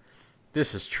air.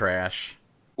 This is trash.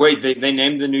 Wait, they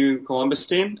named the new Columbus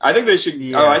team? I think they should.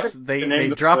 Yes, they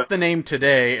dropped the name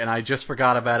today, and I just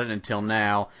forgot about it until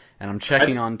now. And I'm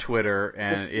checking on Twitter,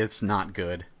 and it's not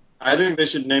good. I think they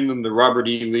should name them the Robert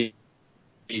E.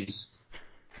 Lees.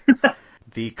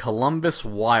 The Columbus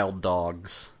Wild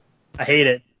Dogs. I hate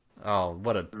it. Oh,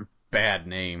 what a bad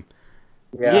name.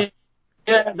 Yeah,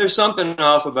 there's something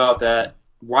off about that.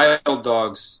 Wild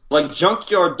Dogs. Like,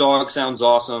 Junkyard Dog sounds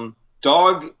awesome.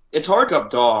 Dog, it's hard to up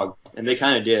dog, and they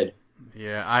kind of did.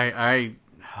 Yeah,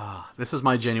 this is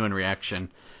my genuine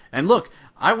reaction. And look,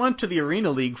 I went to the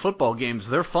Arena League football games.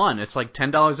 They're fun. It's like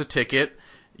 $10 a ticket.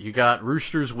 You got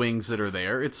Roosters wings that are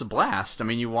there. It's a blast. I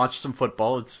mean, you watch some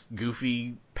football. It's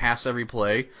goofy, pass every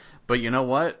play. But you know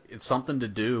what? It's something to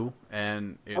do.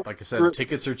 And like I said, the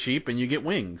tickets are cheap and you get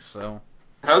wings. So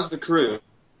how's the crew?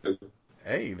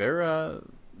 Hey, they're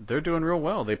doing real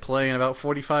well. They play in about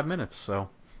 45 minutes. So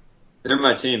they're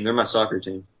my team. They're my soccer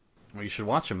team. Well, you should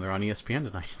watch them. They're on ESPN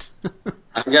tonight.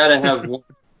 I gotta have one.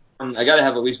 I gotta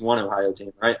have at least one Ohio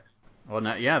team, right? Well,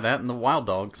 that and the Wild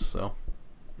Dogs. So.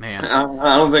 Man.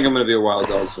 I don't think I'm going to be a Wild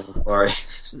Dogs fan. Sorry.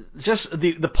 Just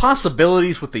the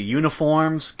possibilities with the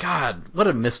uniforms. God, what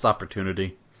a missed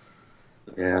opportunity.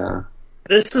 Yeah.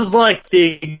 This is like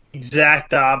the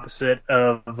exact opposite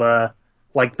of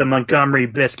like the Montgomery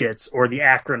Biscuits or the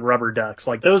Akron Rubber Ducks.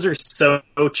 Like those are so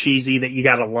cheesy that you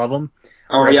got to love them.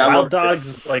 Oh yeah. Wild Dogs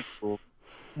is like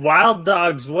Wild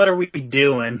Dogs. What are we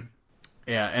doing?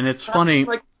 Yeah, and it's funny.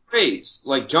 Phrase.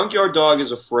 Like, Junkyard Dog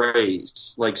is a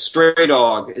phrase. Like, Stray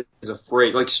Dog is a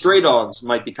phrase. Like, Stray Dogs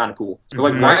might be kind of cool. But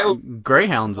like, Wild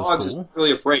Greyhounds is Dogs cool. is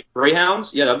really a phrase.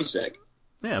 Greyhounds? Yeah, that'd be sick.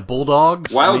 Yeah,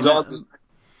 bulldogs. Wild Dogs.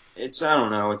 It's I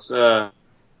don't know. It's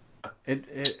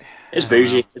It's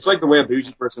bougie. It's like the way a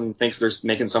bougie person thinks they're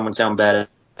making someone sound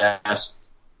badass.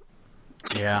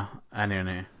 Yeah, I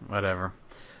know. Whatever.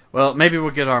 Well, maybe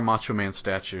we'll get our Macho Man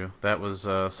statue. That was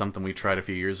something we tried a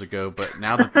few years ago. But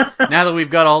now that we've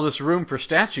got all this room for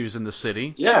statues in the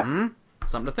city, Yeah.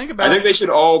 Something to think about. I think they should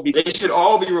all be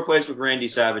replaced with Randy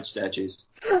Savage statues.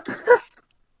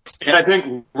 And I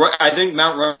think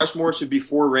Mount Rushmore should be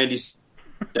 4 Randy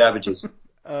Savages.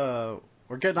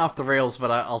 We're getting off the rails,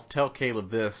 but I'll tell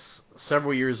Caleb this.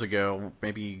 Several years ago,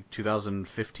 maybe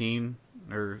 2015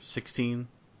 or 16,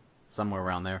 somewhere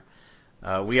around there,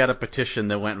 we had a petition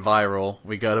that went viral.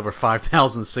 We got over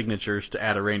 5,000 signatures to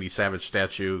add a Randy Savage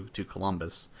statue to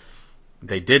Columbus.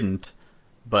 They didn't,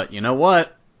 but you know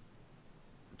what?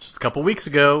 Just a couple weeks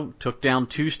ago, took down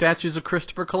 2 statues of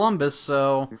Christopher Columbus,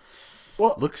 so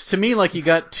looks to me like you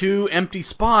got 2 empty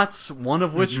spots, one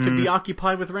of which could be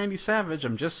occupied with Randy Savage.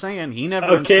 I'm just saying, he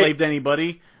never enslaved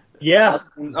anybody. Yeah.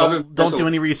 Don't do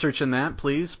any research in that,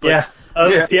 please. But,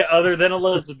 other than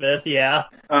Elizabeth, yeah.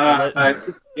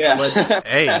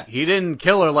 Hey, he didn't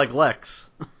kill her like Lex.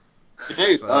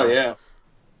 Dude, oh yeah.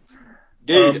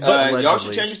 Dude, y'all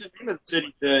should change the name of the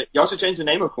city. Y'all should change the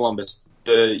name of Columbus.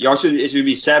 It should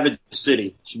be Savage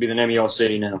City. Should be the name of y'all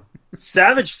city now.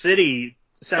 Savage City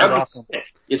sounds awesome.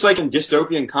 It's like a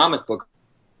dystopian comic book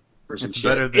or some shit.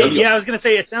 Better than, I was gonna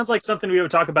say it sounds like something we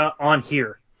would talk about on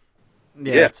here.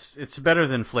 Yeah, it's better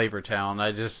than Flavortown.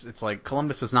 It's like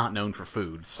Columbus is not known for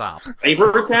food. Stop.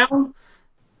 Flavortown?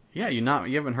 Yeah, you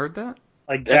haven't heard that?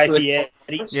 Like Guy Fieri?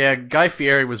 Yeah, Guy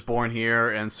Fieri was born here,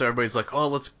 and so everybody's like, oh,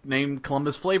 let's name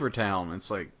Columbus Flavortown.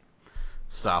 It's like,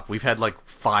 stop. We've had like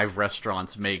 5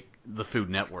 restaurants make the Food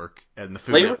Network and the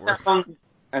Food Network.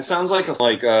 That sounds like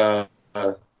one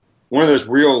of those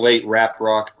real late rap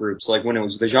rock groups, like when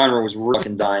the genre was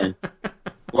fucking dying.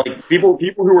 Like people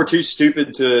who were too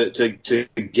stupid to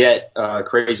get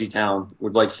Crazy Town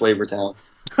would like Flavortown.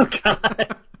 Oh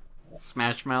God.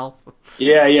 Smash Mouth.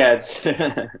 Yeah, it's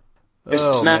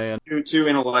man. Too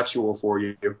intellectual for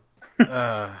you.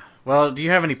 Well, do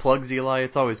you have any plugs, Eli?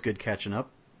 It's always good catching up.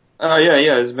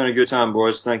 Yeah, it's been a good time,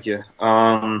 boys. Thank you.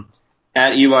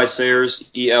 At Eli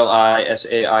Sayers,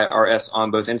 ELISAIRS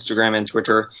on both Instagram and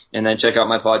Twitter, and then check out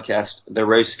my podcast, The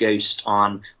Roast Ghost.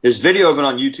 There's video of it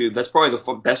on YouTube. That's probably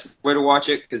the best way to watch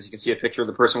it because you can see a picture of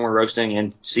the person we're roasting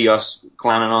and see us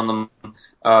clowning on them.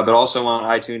 But also on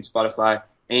iTunes, Spotify,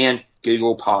 and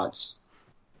Google Pods.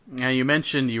 Now you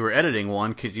mentioned you were editing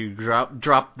one. Could you drop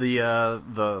the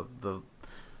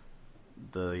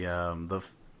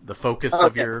focus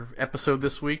of your episode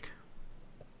this week?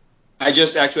 I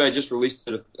just released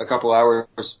it a couple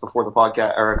hours before the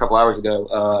podcast, or a couple hours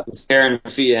ago. It's Aaron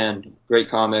Fian, great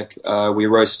comic. We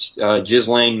roast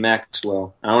Ghislaine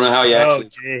Maxwell. I don't know how you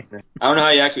actually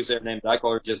say her name, but I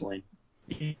call her Ghislaine.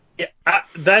 Yeah, I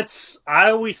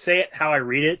always say it how I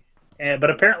read it, but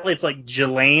apparently it's like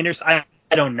Ghislaine or something.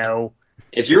 I don't know.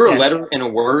 If you're a letter in a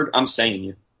word, I'm saying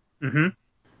you. Mm-hmm.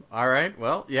 All right.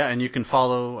 Well, yeah, and you can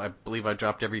follow. I believe I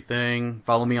dropped everything.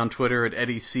 Follow me on Twitter at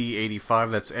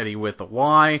EddieC85. That's Eddie with a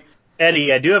Y.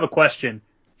 Eddie, I do have a question.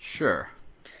 Sure.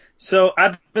 So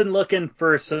I've been looking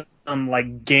for some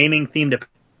like gaming themed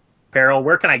apparel.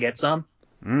 Where can I get some?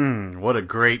 What a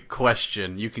great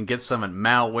question. You can get some at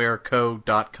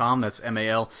malwareco.com. That's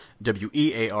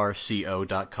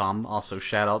MALWEARCO.com. Also,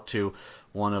 shout out to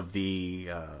one of the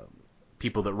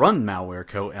people that run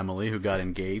MalwareCo, Emily, who got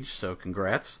engaged, so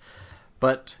congrats.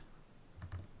 But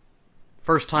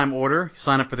first time order,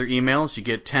 sign up for their emails, you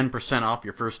get 10% off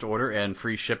your first order and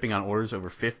free shipping on orders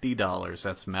over $50.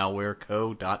 That's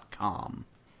malwareco.com.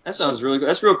 That sounds really good.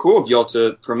 That's real cool of y'all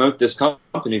to promote this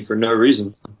company for no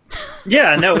reason.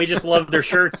 Yeah, no, we just love their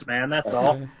shirts, man. That's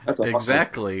all. That's awesome.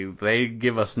 Exactly. They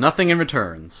give us nothing in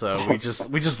return, so we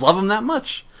just love them that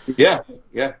much. Yeah.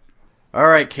 All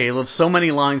right, Caleb, so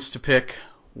many lines to pick.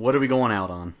 What are we going out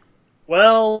on?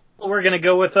 Well, we're going to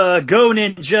go with Go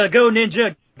Ninja, Go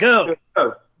Ninja, Go.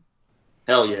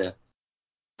 Hell yeah.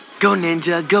 Go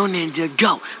Ninja, Go Ninja,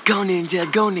 Go. Go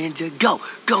Ninja, Go Ninja, Go.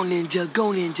 Go Ninja, Go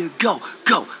Ninja, Go.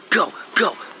 Go, go,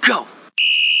 go, go.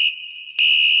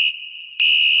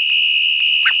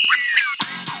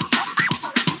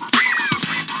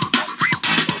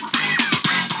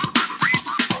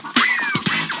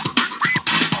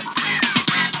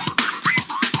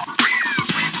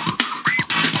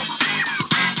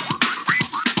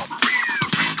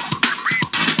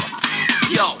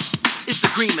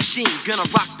 Gonna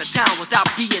rock the town without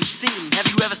being seen. Have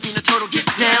you ever seen a turtle get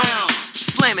down?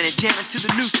 Slamming and jamming to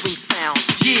the new swing sound.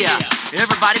 Yeah,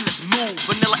 everybody let's move.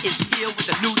 Vanilla is here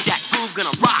with a new jack groove.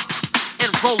 Gonna rock and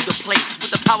and roll the place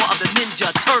with the power of the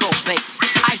Ninja Turtle bait.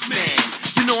 Iceman,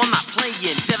 you know I'm not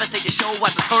playing. Devastate the show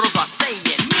what the turtles are saying.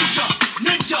 Ninja,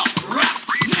 ninja, rap.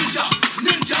 Ninja,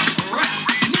 ninja, rap.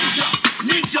 Ninja,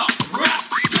 ninja, rap.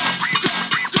 Go, go,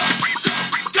 go, go.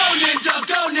 Go ninja,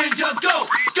 go ninja, go.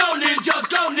 Go ninja,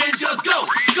 go ninja, go.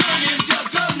 Go ninja,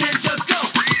 go ninja, go.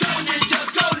 Go ninja,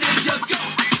 go ninja, go.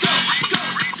 Go, go,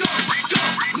 go, go.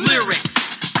 Lyrics,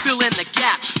 fill in the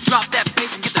gap. Drop that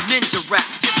bass and get the ninja rap.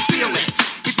 Just feel it.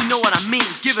 If you know what I mean,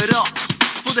 give it up.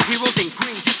 For the heroes in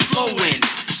green, just flowing.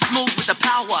 Smooth with the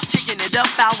power, taking it up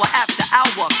hour after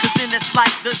hour. Cause in this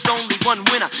life, there's only one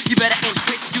winner. You better aim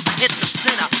straight so you can hit the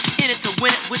center. In it to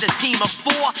win it with a team of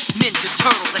 4 Ninja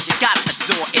Turtles that you gotta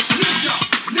adore. It's Ninja,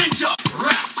 ninja,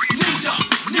 rap. Ninja,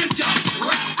 ninja,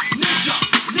 rap. Ninja,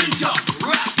 ninja,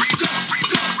 rap. Go,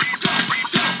 go, go,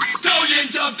 go. Go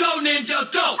ninja, go ninja,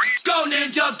 go. Go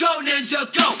ninja, go ninja,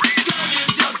 go. Go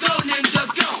ninja, go ninja,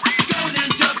 go. Go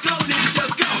ninja, go ninja,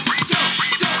 go. Go,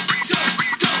 go, go,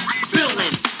 go.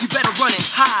 villains. You better run and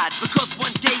hide, because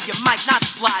one day you might not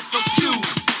slide. So choose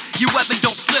your weapon,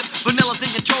 don't slip. Vanilla's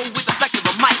in control with the flex of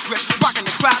a mic grip. Rocking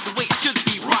the crowd the way it should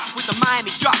be rocked with the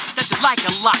Miami drop that you like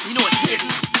a lot. You know it's hidden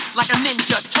like a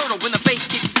Ninja Turtle. When the bass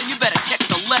kicks in, you better check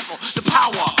the level. The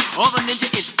power of a ninja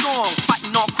is strong,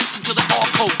 fighting all crooks until they're all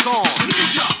cold gone.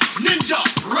 Ninja, ninja,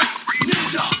 rap.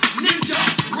 Ninja, ninja,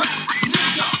 rap.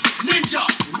 Ninja, ninja,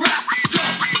 rap. Go,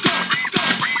 go, go,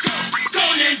 go. Go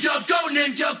ninja, go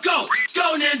ninja, go. Go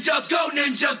ninja, go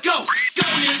ninja, go. Go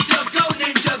ninja, go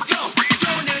ninja, go.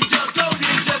 Go ninja, go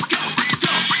ninja, go.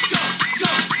 Go, go,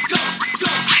 go, go,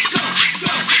 go, go,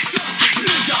 go, go.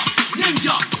 Ninja,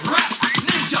 ninja, rap.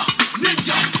 Ninja,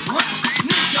 ninja, rap.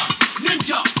 Ninja,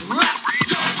 ninja, rap.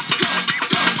 Go, go,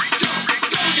 go, go.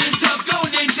 Go ninja, go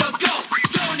ninja, go.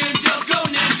 Go ninja, go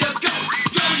ninja, go.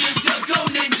 Go ninja, go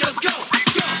ninja, go.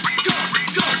 Go, go,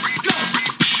 go, go.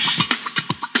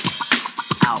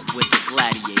 Out with the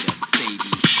gladiator, baby.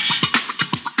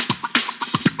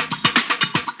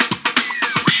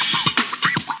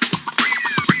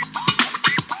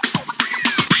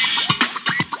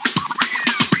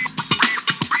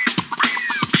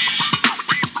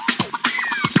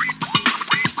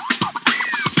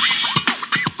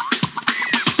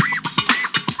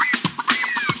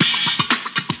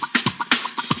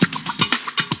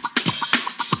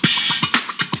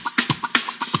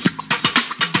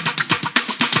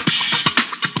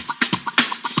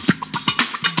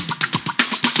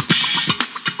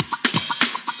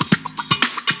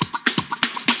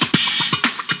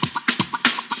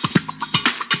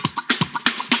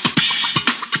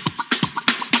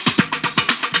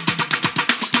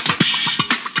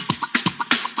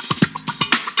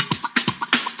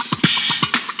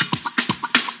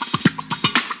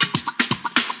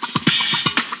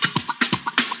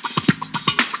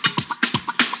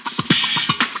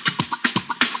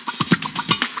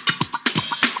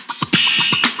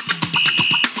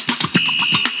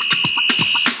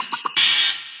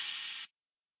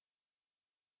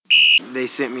 They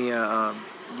sent me a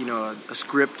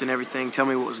script and everything, tell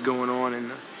me what was going on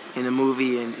in the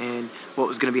movie and what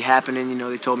was going to be happening. You know,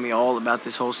 they told me all about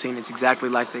this whole scene. It's exactly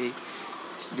like they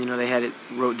had it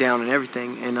wrote down and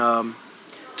everything, and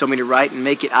told me to write and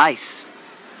make it ice.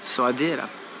 So I did. I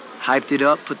hyped it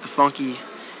up, put the funky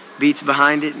beats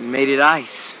behind it, and made it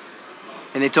ice.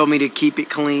 And they told me to keep it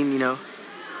clean,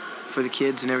 for the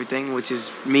kids and everything, which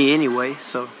is me anyway.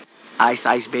 So Ice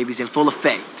Ice Baby's in full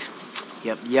effect.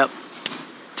 Yep.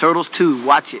 Turtles 2,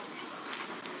 watch it.